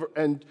 1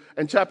 and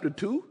chapter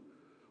 2,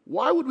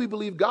 why would we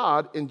believe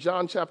God in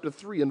John chapter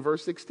 3 and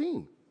verse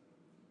 16?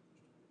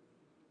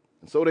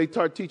 And so they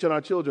start teaching our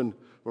children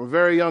from a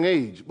very young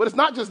age. But it's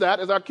not just that.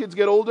 As our kids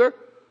get older,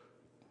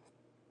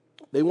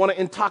 they want to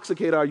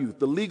intoxicate our youth.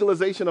 The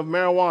legalization of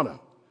marijuana.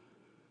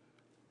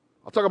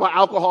 I'll talk about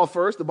alcohol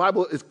first. The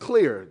Bible is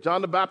clear.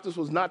 John the Baptist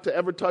was not to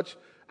ever touch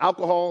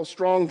alcohol,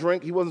 strong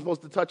drink. He wasn't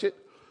supposed to touch it.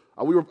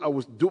 I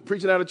was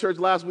preaching at a church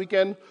last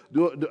weekend,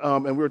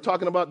 and we were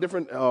talking about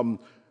different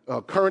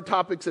current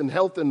topics in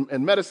health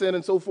and medicine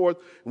and so forth.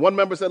 And one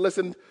member said,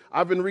 listen,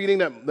 I've been reading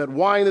that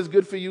wine is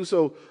good for you,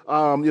 so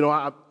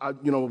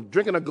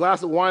drinking a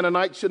glass of wine a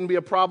night shouldn't be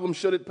a problem,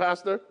 should it,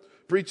 pastor,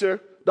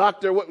 preacher,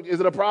 doctor? Is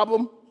it a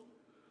problem?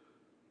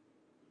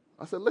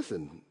 I said,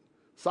 listen,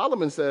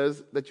 Solomon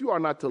says that you are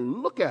not to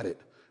look at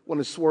it when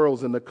it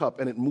swirls in the cup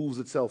and it moves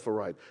itself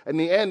aright. In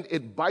the end,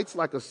 it bites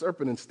like a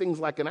serpent and stings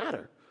like an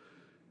adder.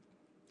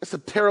 It's a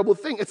terrible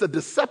thing. It's a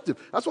deceptive.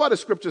 That's why the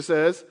scripture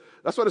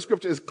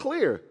is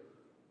clear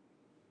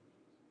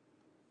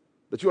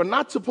that you are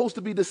not supposed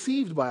to be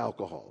deceived by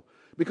alcohol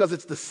because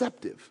it's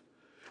deceptive.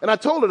 And I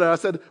told her that. I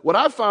said, what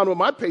I've found with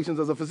my patients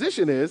as a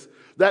physician is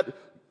that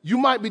you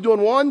might be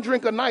doing one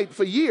drink a night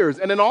for years,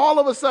 and then all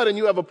of a sudden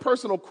you have a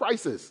personal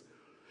crisis.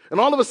 And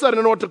all of a sudden,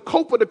 in order to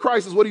cope with the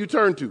crisis, what do you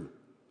turn to?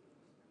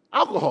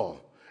 Alcohol.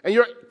 And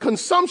your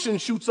consumption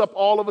shoots up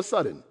all of a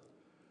sudden.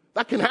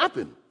 That can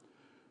happen.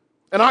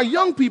 And our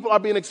young people are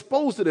being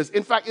exposed to this.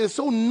 In fact, it is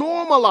so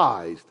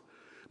normalized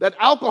that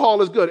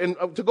alcohol is good.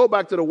 And to go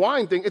back to the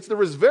wine thing, it's the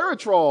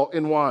resveratrol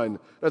in wine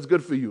that's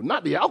good for you,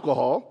 not the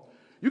alcohol.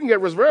 You can get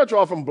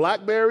resveratrol from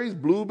blackberries,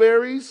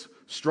 blueberries,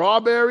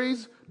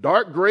 strawberries,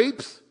 dark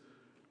grapes.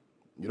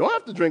 You don't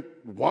have to drink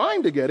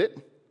wine to get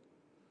it.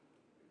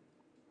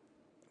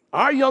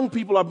 Our young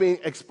people are being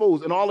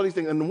exposed in all of these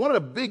things. And one of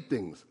the big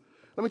things,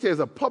 let me tell you, as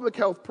a public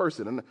health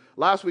person, and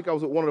last week I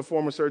was with one of the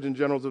former Surgeon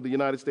Generals of the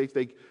United States.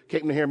 They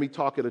came to hear me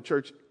talk at a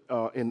church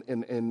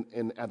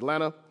in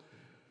Atlanta.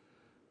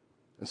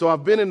 And so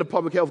I've been in the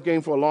public health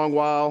game for a long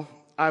while.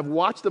 I've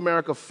watched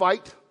America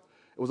fight.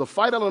 It was a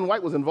fight Ellen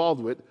White was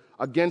involved with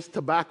against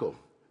tobacco.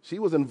 She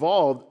was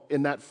involved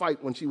in that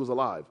fight when she was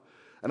alive.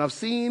 And I've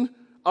seen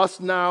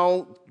us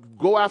now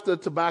go after the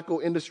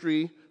tobacco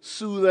industry,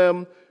 sue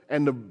them,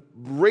 and the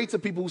rates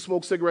of people who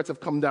smoke cigarettes have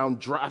come down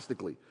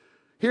drastically.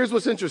 Here's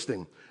what's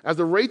interesting. As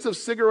the rates of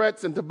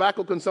cigarettes and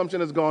tobacco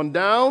consumption has gone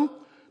down,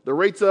 the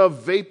rates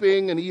of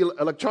vaping and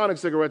electronic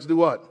cigarettes do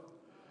what?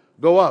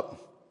 Go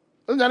up.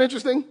 Isn't that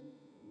interesting?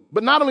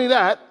 But not only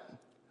that,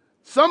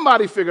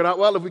 somebody figured out,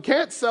 well, if we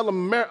can't sell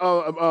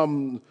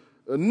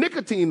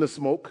nicotine to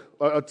smoke,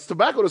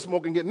 tobacco to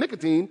smoke and get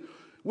nicotine,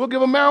 we'll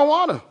give them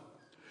marijuana.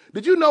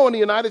 Did you know in the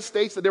United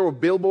States that there were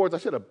billboards? I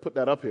should have put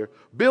that up here.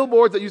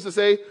 Billboards that used to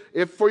say,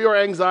 if for your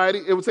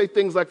anxiety, it would say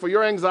things like, for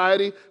your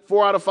anxiety,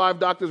 4 out of 5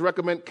 doctors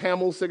recommend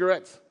Camel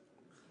cigarettes.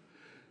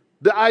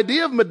 The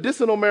idea of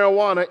medicinal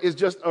marijuana is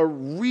just a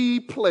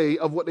replay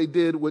of what they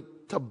did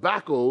with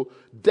tobacco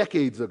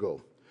decades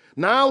ago.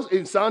 Now,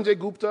 Sanjay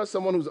Gupta,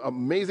 someone who's an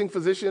amazing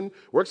physician,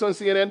 works on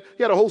CNN,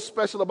 he had a whole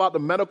special about the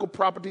medical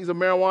properties of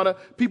marijuana.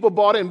 People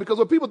bought in because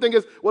what people think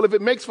is, well, if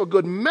it makes for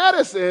good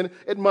medicine,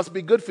 it must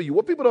be good for you.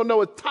 What people don't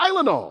know is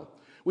Tylenol,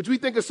 which we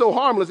think is so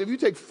harmless. If you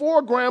take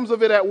 4 grams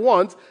of it at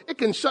once, it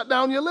can shut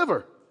down your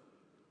liver.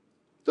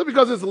 Just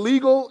because it's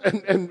legal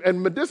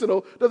and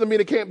medicinal doesn't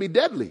mean it can't be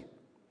deadly.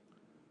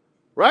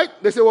 Right?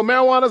 They say, well,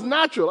 marijuana's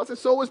natural. I said,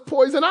 so is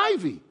poison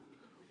ivy.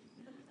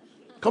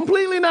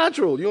 Completely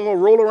natural. You're going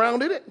to roll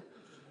around in it?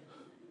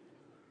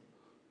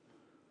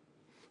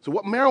 So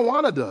what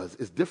marijuana does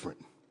is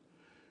different.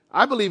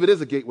 I believe it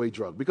is a gateway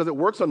drug because it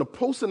works on the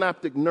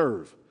postsynaptic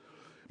nerve,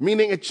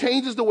 meaning it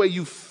changes the way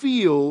you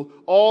feel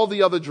all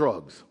the other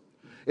drugs.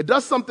 It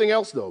does something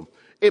else, though.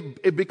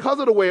 Because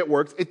of the way it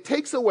works, it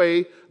takes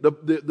away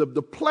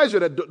the pleasure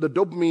that the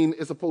dopamine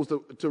is supposed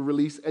to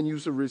release and you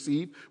should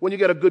receive when you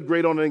get a good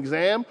grade on an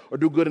exam or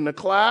do good in a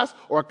class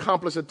or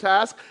accomplish a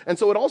task. And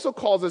so it also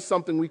causes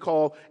something we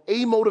call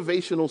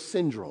amotivational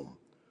syndrome.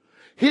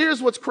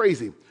 Here's what's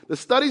crazy. The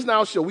studies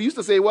now show, we used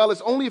to say, well,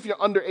 it's only if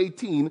you're under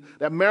 18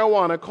 that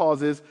marijuana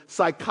causes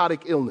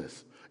psychotic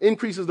illness,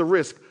 increases the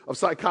risk of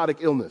psychotic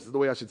illness, is the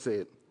way I should say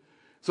it.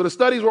 So the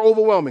studies were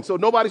overwhelming. So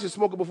nobody should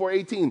smoke it before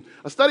 18.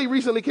 A study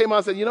recently came out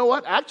and said, you know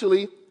what?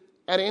 Actually,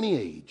 at any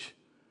age,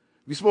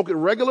 if you smoke it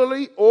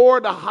regularly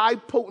or the high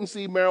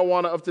potency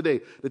marijuana of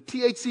today, the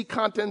THC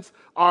contents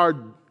are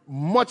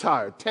much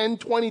higher, 10,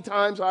 20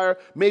 times higher,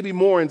 maybe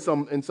more in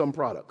some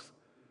products.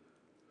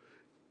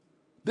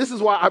 This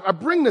is why I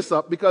bring this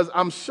up because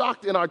I'm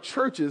shocked in our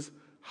churches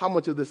how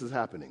much of this is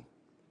happening.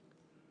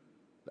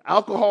 The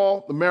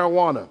alcohol, the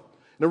marijuana.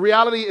 The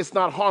reality, it's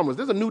not harmless.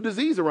 There's a new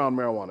disease around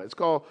marijuana.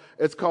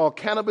 It's called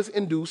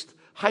cannabis-induced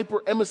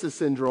hyperemesis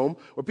syndrome,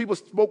 where people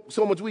smoke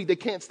so much weed they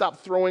can't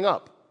stop throwing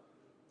up.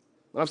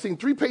 And I've seen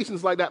 3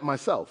 patients like that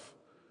myself.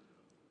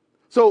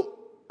 So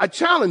I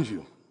challenge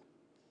you.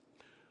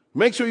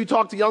 Make sure you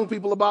talk to young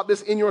people about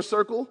this in your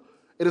circle.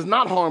 It is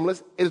not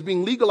harmless. It is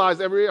being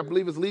legalized everywhere. I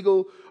believe it's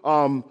legal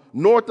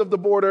north of the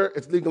border.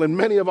 It's legal in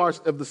many of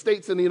the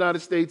states in the United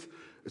States.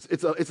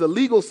 It's a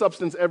legal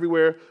substance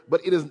everywhere,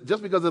 but it is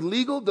just because it's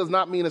legal does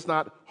not mean it's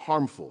not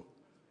harmful.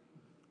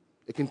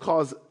 It can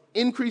cause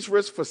increased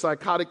risk for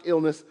psychotic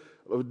illness,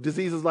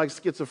 diseases like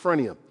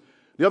schizophrenia.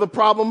 The other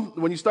problem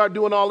when you start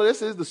doing all of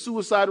this is the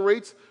suicide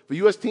rates for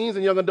U.S. teens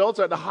and young adults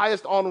are at the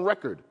highest on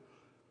record.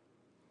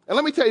 And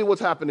let me tell you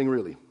what's happening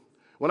really.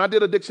 When I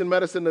did addiction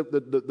medicine,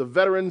 the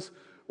veterans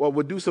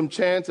would do some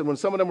chants, and when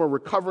some of them were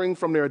recovering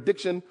from their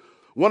addiction,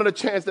 one of the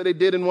chants that they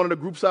did in one of the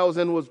groups I was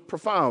in was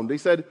profound. They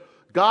said,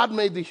 God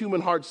made the human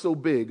heart so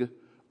big,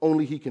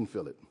 only he can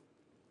fill it.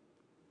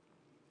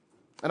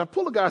 And I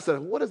pulled a guy and said,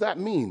 what does that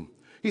mean?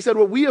 He said,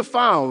 what we have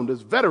found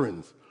as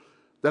veterans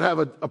that have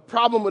a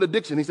problem with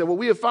addiction, he said, what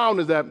we have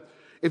found is that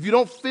if you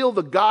don't fill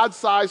the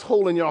God-sized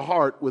hole in your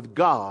heart with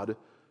God,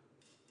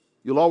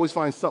 you'll always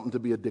find something to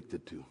be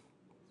addicted to.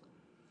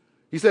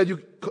 He said,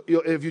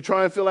 if you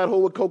try and fill that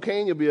hole with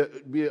cocaine, you'll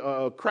be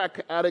a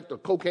crack addict or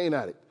cocaine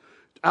addict.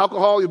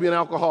 Alcohol, you'll be an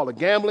alcoholic.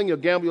 Gambling, you'll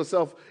gamble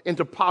yourself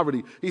into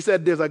poverty. He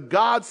said there's a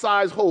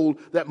God-sized hole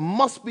that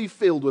must be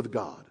filled with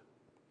God.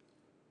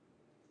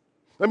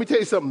 Let me tell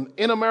you something.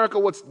 In America,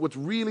 what's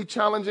really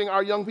challenging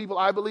our young people,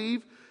 I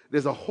believe,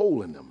 there's a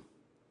hole in them.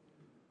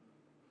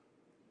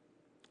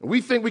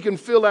 We think we can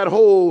fill that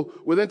hole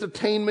with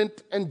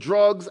entertainment and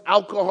drugs,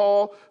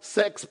 alcohol,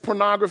 sex,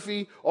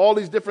 pornography, all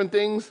these different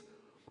things.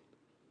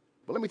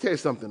 But let me tell you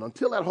something.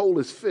 Until that hole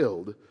is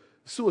filled,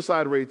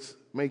 suicide rates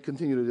may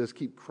continue to just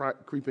keep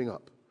creeping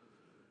up.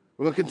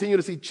 We're going to continue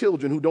to see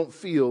children who don't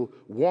feel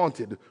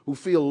wanted, who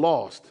feel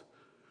lost,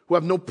 who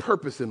have no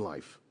purpose in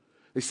life.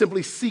 They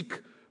simply seek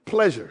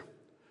pleasure.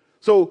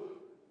 So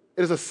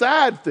it is a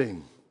sad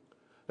thing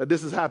that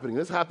this is happening.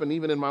 This happened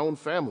even in my own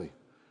family.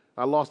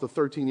 I lost a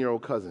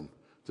 13-year-old cousin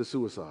to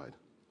suicide.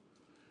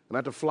 And I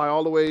had to fly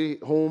all the way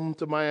home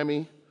to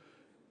Miami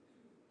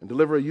and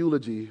deliver a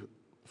eulogy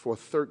for a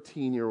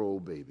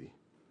 13-year-old baby.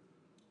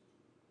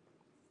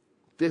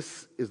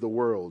 This is the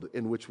world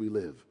in which we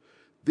live.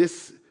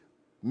 This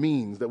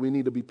means that we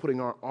need to be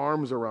putting our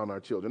arms around our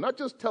children, not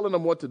just telling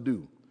them what to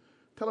do,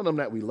 telling them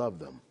that we love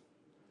them,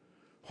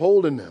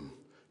 holding them,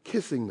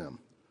 kissing them,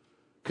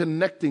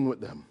 connecting with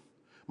them.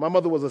 My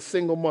mother was a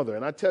single mother,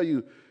 and I tell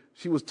you,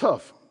 she was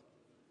tough.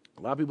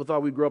 A lot of people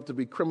thought we'd grow up to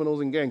be criminals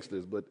and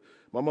gangsters, but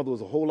my mother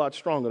was a whole lot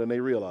stronger than they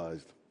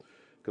realized.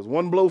 Because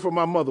one blow from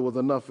my mother was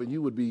enough, and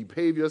you would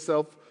behave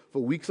yourself for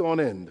weeks on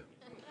end.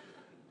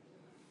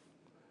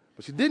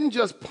 But she didn't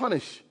just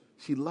punish,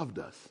 she loved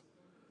us.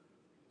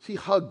 She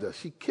hugged us,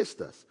 she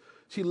kissed us.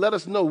 She let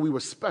us know we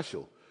were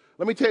special.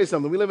 Let me tell you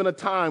something. We live in a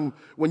time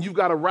when you've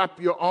got to wrap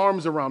your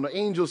arms around. The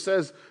angel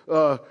says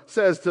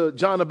to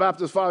John the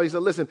Baptist's father, he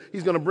said, listen,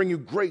 he's going to bring you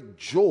great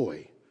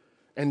joy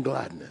and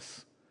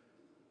gladness.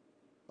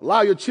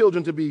 Allow your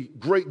children to be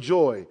great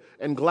joy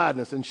and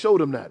gladness and show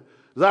them that.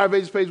 Desire of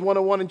Ages, page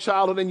 101, in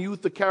childhood and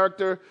youth, the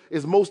character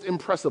is most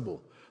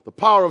impressible. The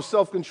power of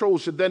self-control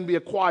should then be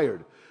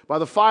acquired by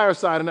the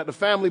fireside, and that the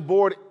family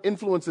board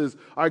influences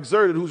are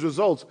exerted whose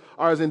results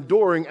are as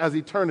enduring as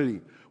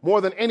eternity. More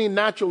than any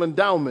natural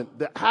endowment,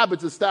 the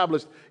habits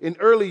established in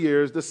early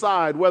years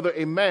decide whether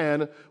a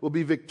man will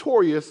be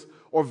victorious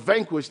or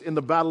vanquished in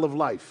the battle of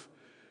life.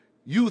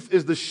 Youth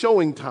is the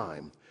showing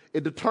time.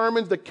 It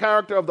determines the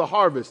character of the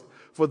harvest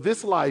for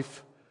this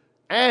life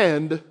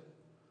and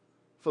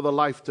for the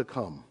life to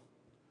come.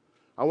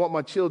 I want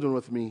my children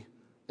with me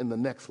in the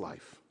next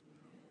life.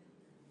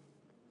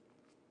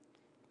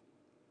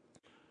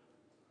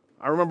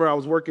 I remember I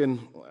was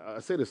working,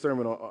 I say this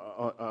sermon,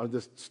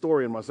 this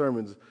story in my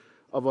sermons,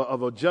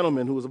 of a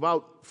gentleman who was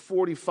about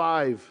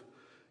 45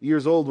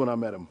 years old when I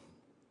met him.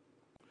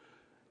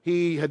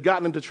 He had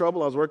gotten into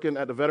trouble. I was working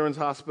at the Veterans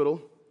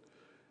Hospital,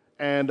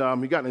 and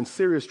he got in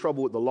serious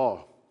trouble with the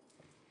law.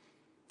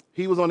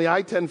 He was on the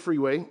I-10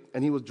 freeway,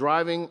 and he was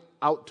driving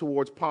out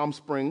towards Palm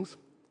Springs,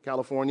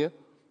 California.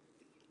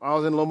 I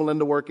was in Loma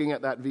Linda working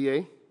at that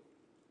VA.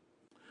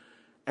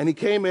 And he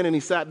came in and he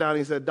sat down and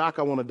he said, "Doc,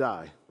 I want to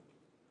die."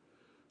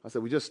 I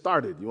said, "We just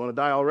started. You want to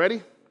die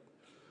already?"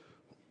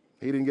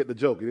 He didn't get the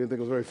joke. He didn't think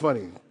it was very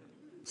funny.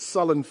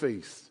 Sullen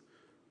face,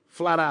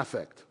 flat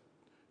affect.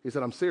 He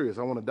said, "I'm serious.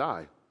 I want to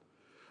die."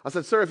 I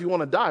said, "Sir, if you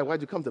want to die,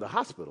 why'd you come to the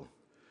hospital?"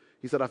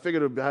 He said, "I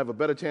figured I'd have a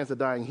better chance of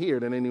dying here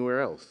than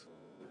anywhere else."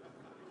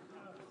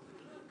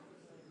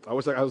 I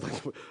was like,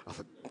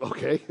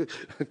 okay.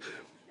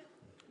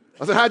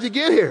 I said, "How'd you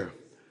get here?"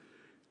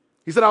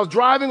 He said, "I was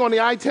driving on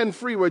the I-10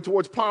 freeway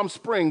towards Palm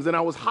Springs, and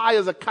I was high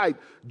as a kite,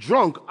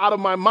 drunk out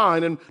of my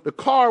mind, and the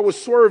car was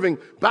swerving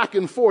back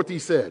and forth," he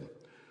said.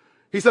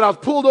 He said, "I was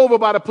pulled over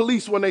by the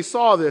police when they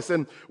saw this,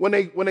 and when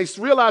they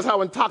realized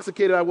how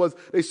intoxicated I was,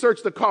 they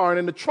searched the car, and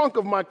in the trunk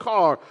of my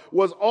car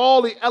was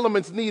all the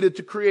elements needed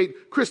to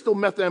create crystal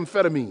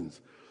methamphetamines.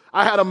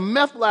 I had a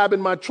meth lab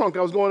in my trunk.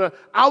 I was going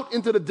out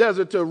into the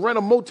desert to rent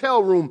a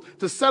motel room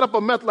to set up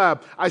a meth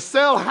lab. I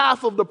sell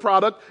half of the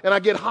product, and I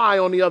get high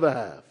on the other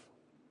half."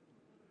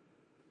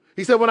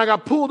 He said, "When I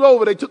got pulled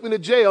over, they took me to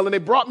jail, and they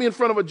brought me in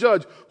front of a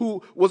judge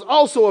who was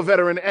also a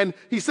veteran. And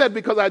he said,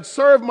 because I'd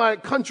served my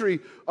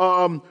country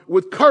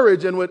with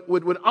courage and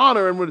with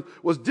honor and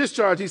was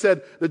discharged, he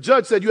said, the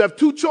judge said, 'You have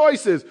two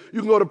choices. You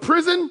can go to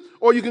prison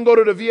or you can go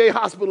to the VA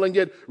hospital and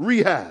get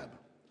rehab.'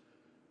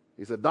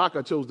 He said, 'Doc,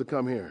 I chose to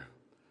come here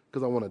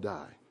because I want to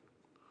die.'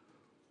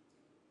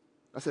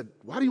 I said,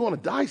 'Why do you want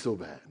to die so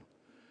bad?'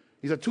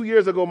 He said, 2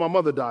 years ago, my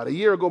mother died. A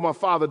year ago, my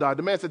father died.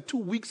 The man said, 2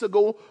 weeks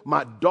ago,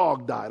 my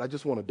dog died. I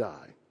just want to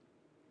die.'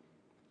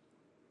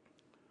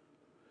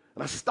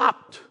 And I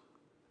stopped,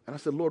 and I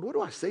said, 'Lord, what do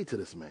I say to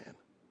this man?'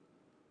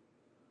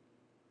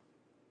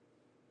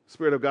 The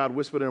Spirit of God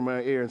whispered in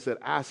my ear and said,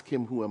 'Ask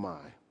him, who am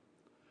I?'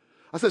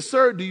 I said,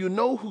 'Sir, do you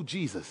know who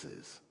Jesus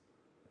is?'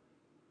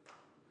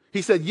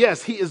 He said,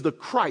 'Yes, he is the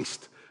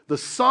Christ, the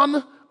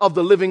Son of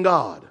the living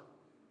God.'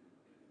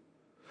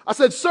 I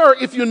said, 'Sir,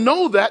 if you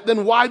know that,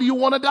 then why do you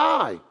want to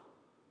die?'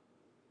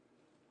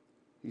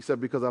 He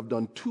said, 'Because I've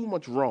done too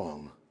much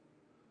wrong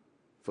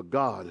for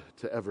God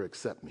to ever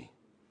accept me.'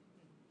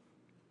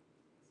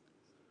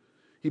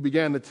 He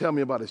began to tell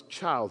me about his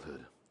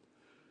childhood,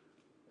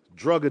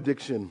 drug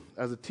addiction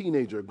as a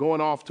teenager, going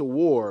off to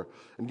war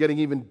and getting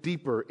even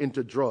deeper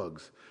into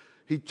drugs.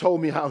 He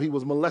told me how he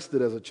was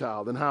molested as a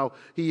child and how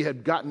he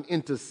had gotten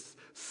into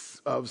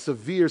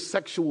severe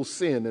sexual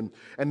sin,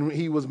 and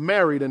he was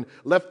married and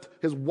left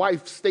his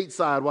wife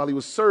stateside while he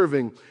was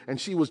serving, and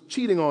she was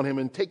cheating on him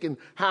and taking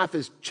half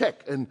his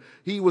check, and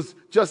he was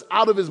just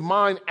out of his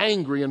mind,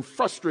 angry and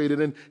frustrated,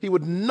 and he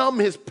would numb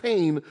his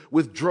pain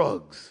with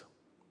drugs.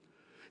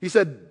 He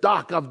said,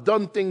 'Doc, I've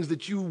done things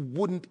that you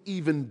wouldn't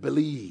even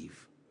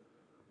believe.'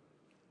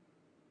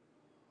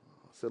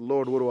 I said,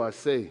 'Lord, what do I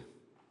say?'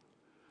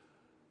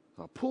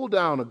 I pulled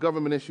down a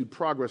government-issued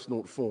progress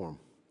note form.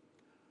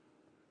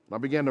 I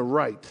began to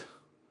write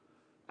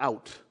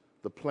out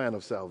the plan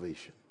of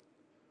salvation.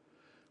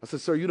 I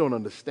said, 'Sir, you don't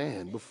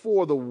understand.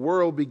 Before the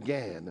world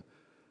began,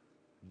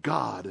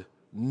 God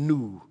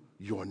knew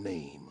your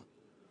name.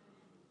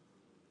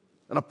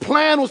 And a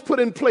plan was put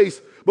in place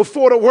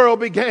before the world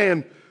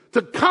began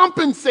to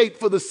compensate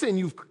for the sin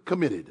you've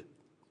committed.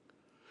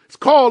 It's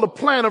called a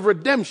plan of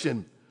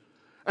redemption.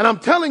 And I'm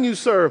telling you,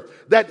 sir,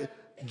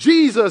 that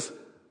Jesus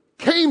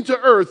came to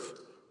earth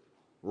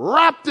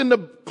wrapped in the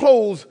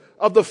clothes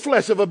of the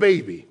flesh of a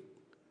baby.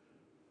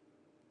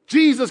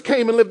 Jesus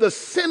came and lived a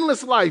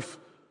sinless life,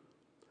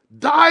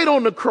 died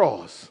on the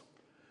cross.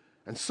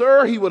 And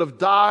sir, he would have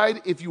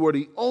died if you were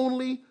the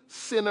only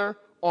sinner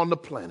on the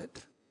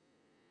planet.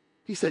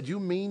 He said, 'You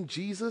mean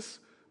Jesus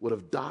would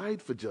have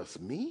died for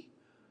just me?'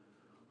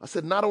 I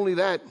said, 'Not only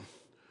that,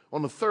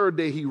 on the third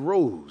day he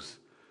rose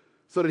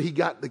so that he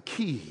got the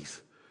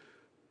keys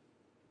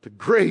to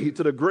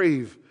the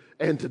grave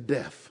and to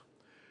death.'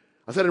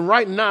 I said, 'And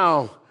right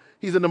now,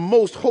 he's in the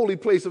most holy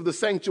place of the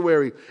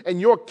sanctuary,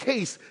 and your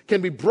case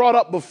can be brought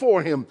up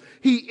before him.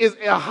 He is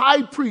a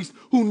high priest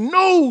who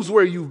knows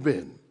where you've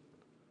been.'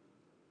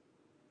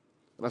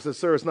 And I said,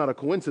 'Sir, it's not a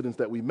coincidence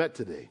that we met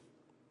today.'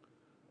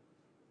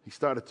 He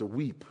started to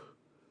weep,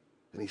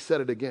 and he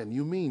said it again.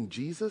 'You mean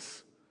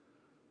Jesus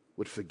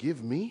would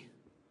forgive me?'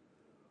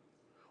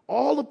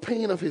 All the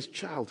pain of his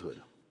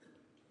childhood,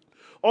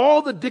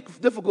 all the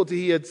difficulty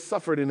he had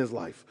suffered in his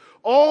life,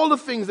 all the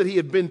things that he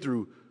had been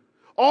through,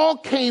 all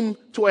came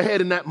to a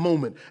head in that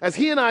moment. As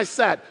he and I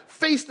sat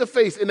face to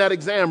face in that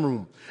exam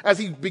room, as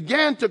he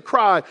began to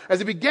cry, as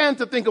he began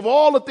to think of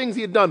all the things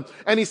he had done,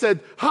 and he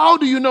said, "How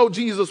do you know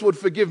Jesus would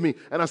forgive me?"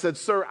 And I said,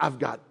 "Sir, I've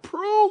got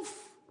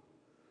proof."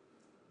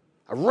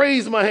 I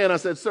raised my hand. I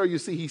said, "Sir, you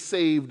see, he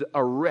saved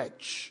a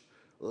wretch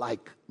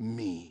like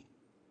me."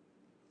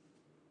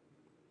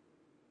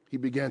 He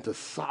began to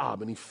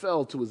sob, and he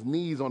fell to his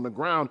knees on the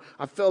ground.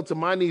 I fell to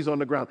my knees on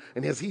the ground.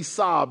 And as he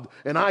sobbed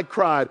and I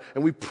cried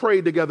and we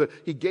prayed together,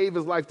 he gave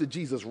his life to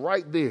Jesus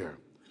right there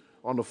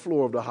on the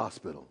floor of the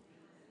hospital.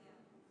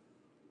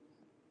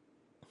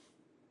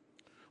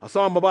 I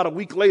saw him about a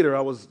week later. I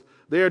was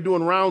there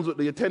doing rounds with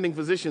the attending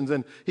physicians,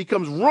 and he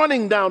comes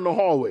running down the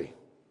hallway.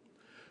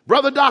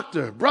 Brother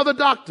doctor,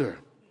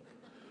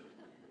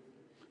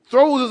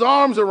 throws his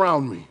arms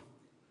around me.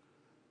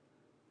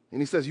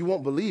 And he says, "You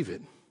won't believe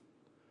it."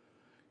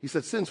 He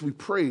said, "Since we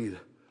prayed,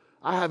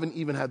 I haven't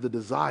even had the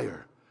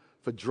desire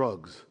for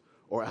drugs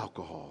or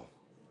alcohol."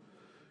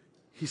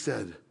 He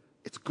said,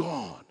 "It's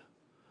gone."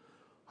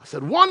 I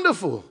said,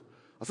 "Wonderful."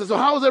 I said, "So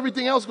how is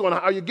everything else going?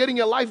 Are you getting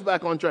your life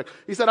back on track?"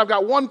 He said, "I've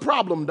got one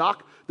problem,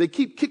 Doc. They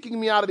keep kicking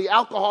me out of the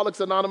Alcoholics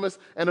Anonymous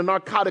and the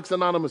Narcotics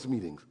Anonymous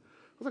meetings."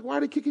 I was like, "Why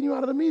are they kicking you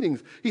out of the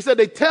meetings?" He said,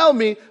 "They tell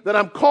me that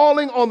I'm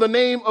calling on the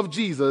name of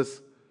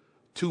Jesus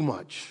too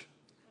much."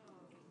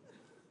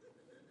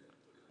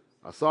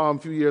 I saw him a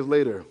few years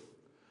later.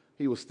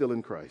 He was still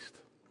in Christ.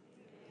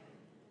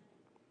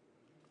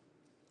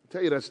 I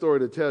tell you that story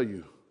to tell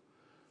you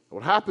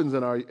what happens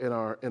in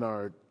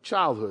our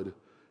childhood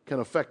can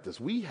affect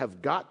us. We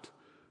have got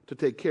to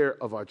take care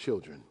of our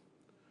children,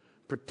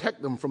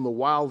 protect them from the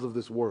wiles of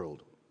this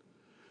world.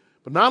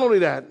 But not only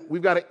that,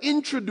 we've got to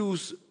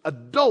introduce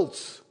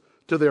adults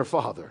to their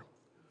father.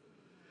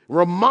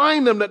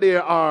 Remind them that they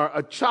are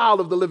a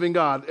child of the living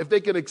God. If they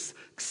can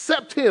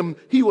accept him,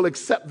 he will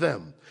accept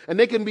them. And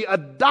they can be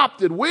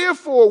adopted.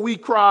 Wherefore we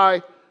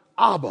cry,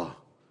 "Abba,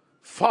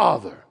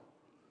 Father."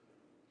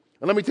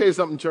 And let me tell you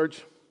something,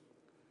 church.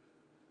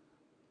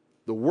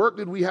 The work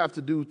that we have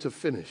to do to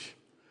finish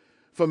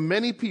for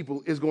many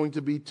people is going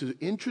to be to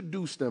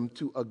introduce them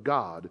to a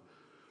God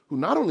who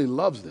not only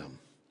loves them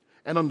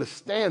and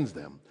understands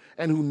them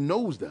and who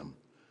knows them,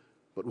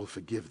 but will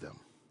forgive them.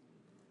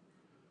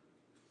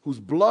 Whose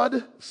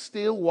blood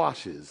still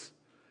washes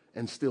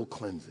and still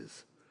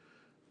cleanses.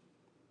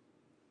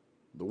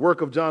 The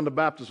work of John the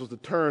Baptist was to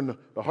turn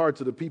the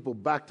hearts of the people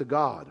back to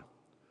God.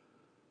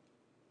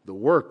 The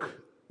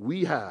work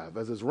we have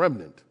as his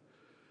remnant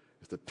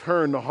is to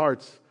turn the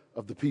hearts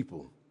of the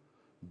people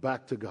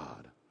back to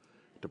God,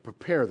 to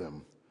prepare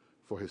them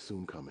for his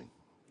soon coming.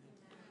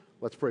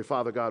 Let's pray.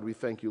 Father God, we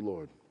thank you,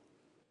 Lord,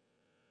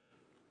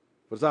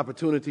 for this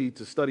opportunity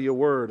to study your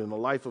word in the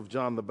life of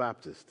John the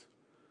Baptist.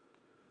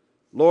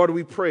 Lord,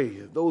 we pray,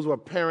 those who are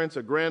parents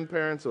or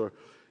grandparents or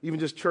even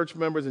just church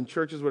members in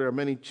churches where there are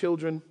many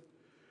children,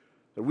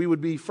 that we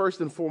would be first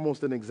and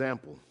foremost an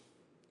example.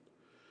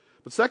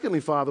 But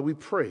secondly, Father, we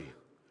pray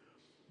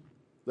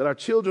that our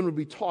children would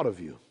be taught of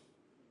you.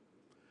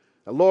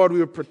 And Lord, we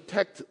would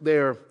protect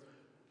their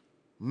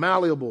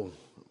malleable,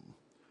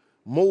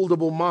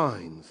 moldable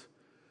minds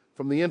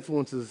from the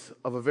influences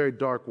of a very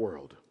dark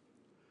world.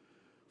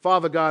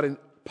 Father God,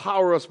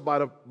 empower us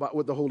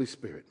with the Holy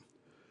Spirit.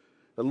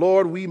 That,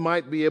 Lord, we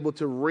might be able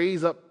to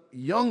raise up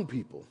young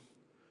people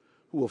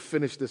who will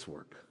finish this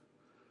work.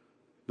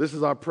 This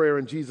is our prayer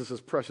in Jesus'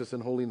 precious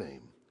and holy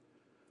name.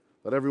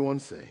 Let everyone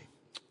say,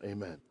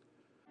 amen.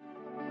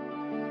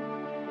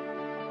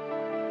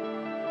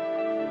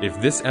 If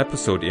this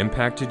episode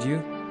impacted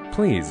you,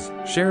 please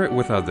share it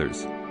with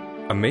others.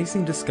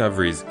 Amazing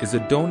Discoveries is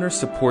a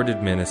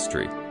donor-supported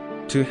ministry.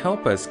 To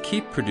help us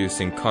keep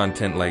producing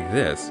content like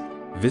this,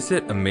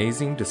 visit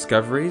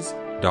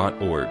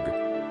amazingdiscoveries.org.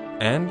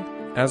 And,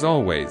 as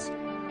always,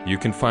 you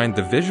can find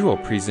the visual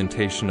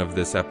presentation of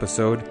this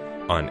episode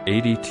on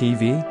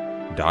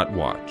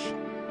adtv.watch.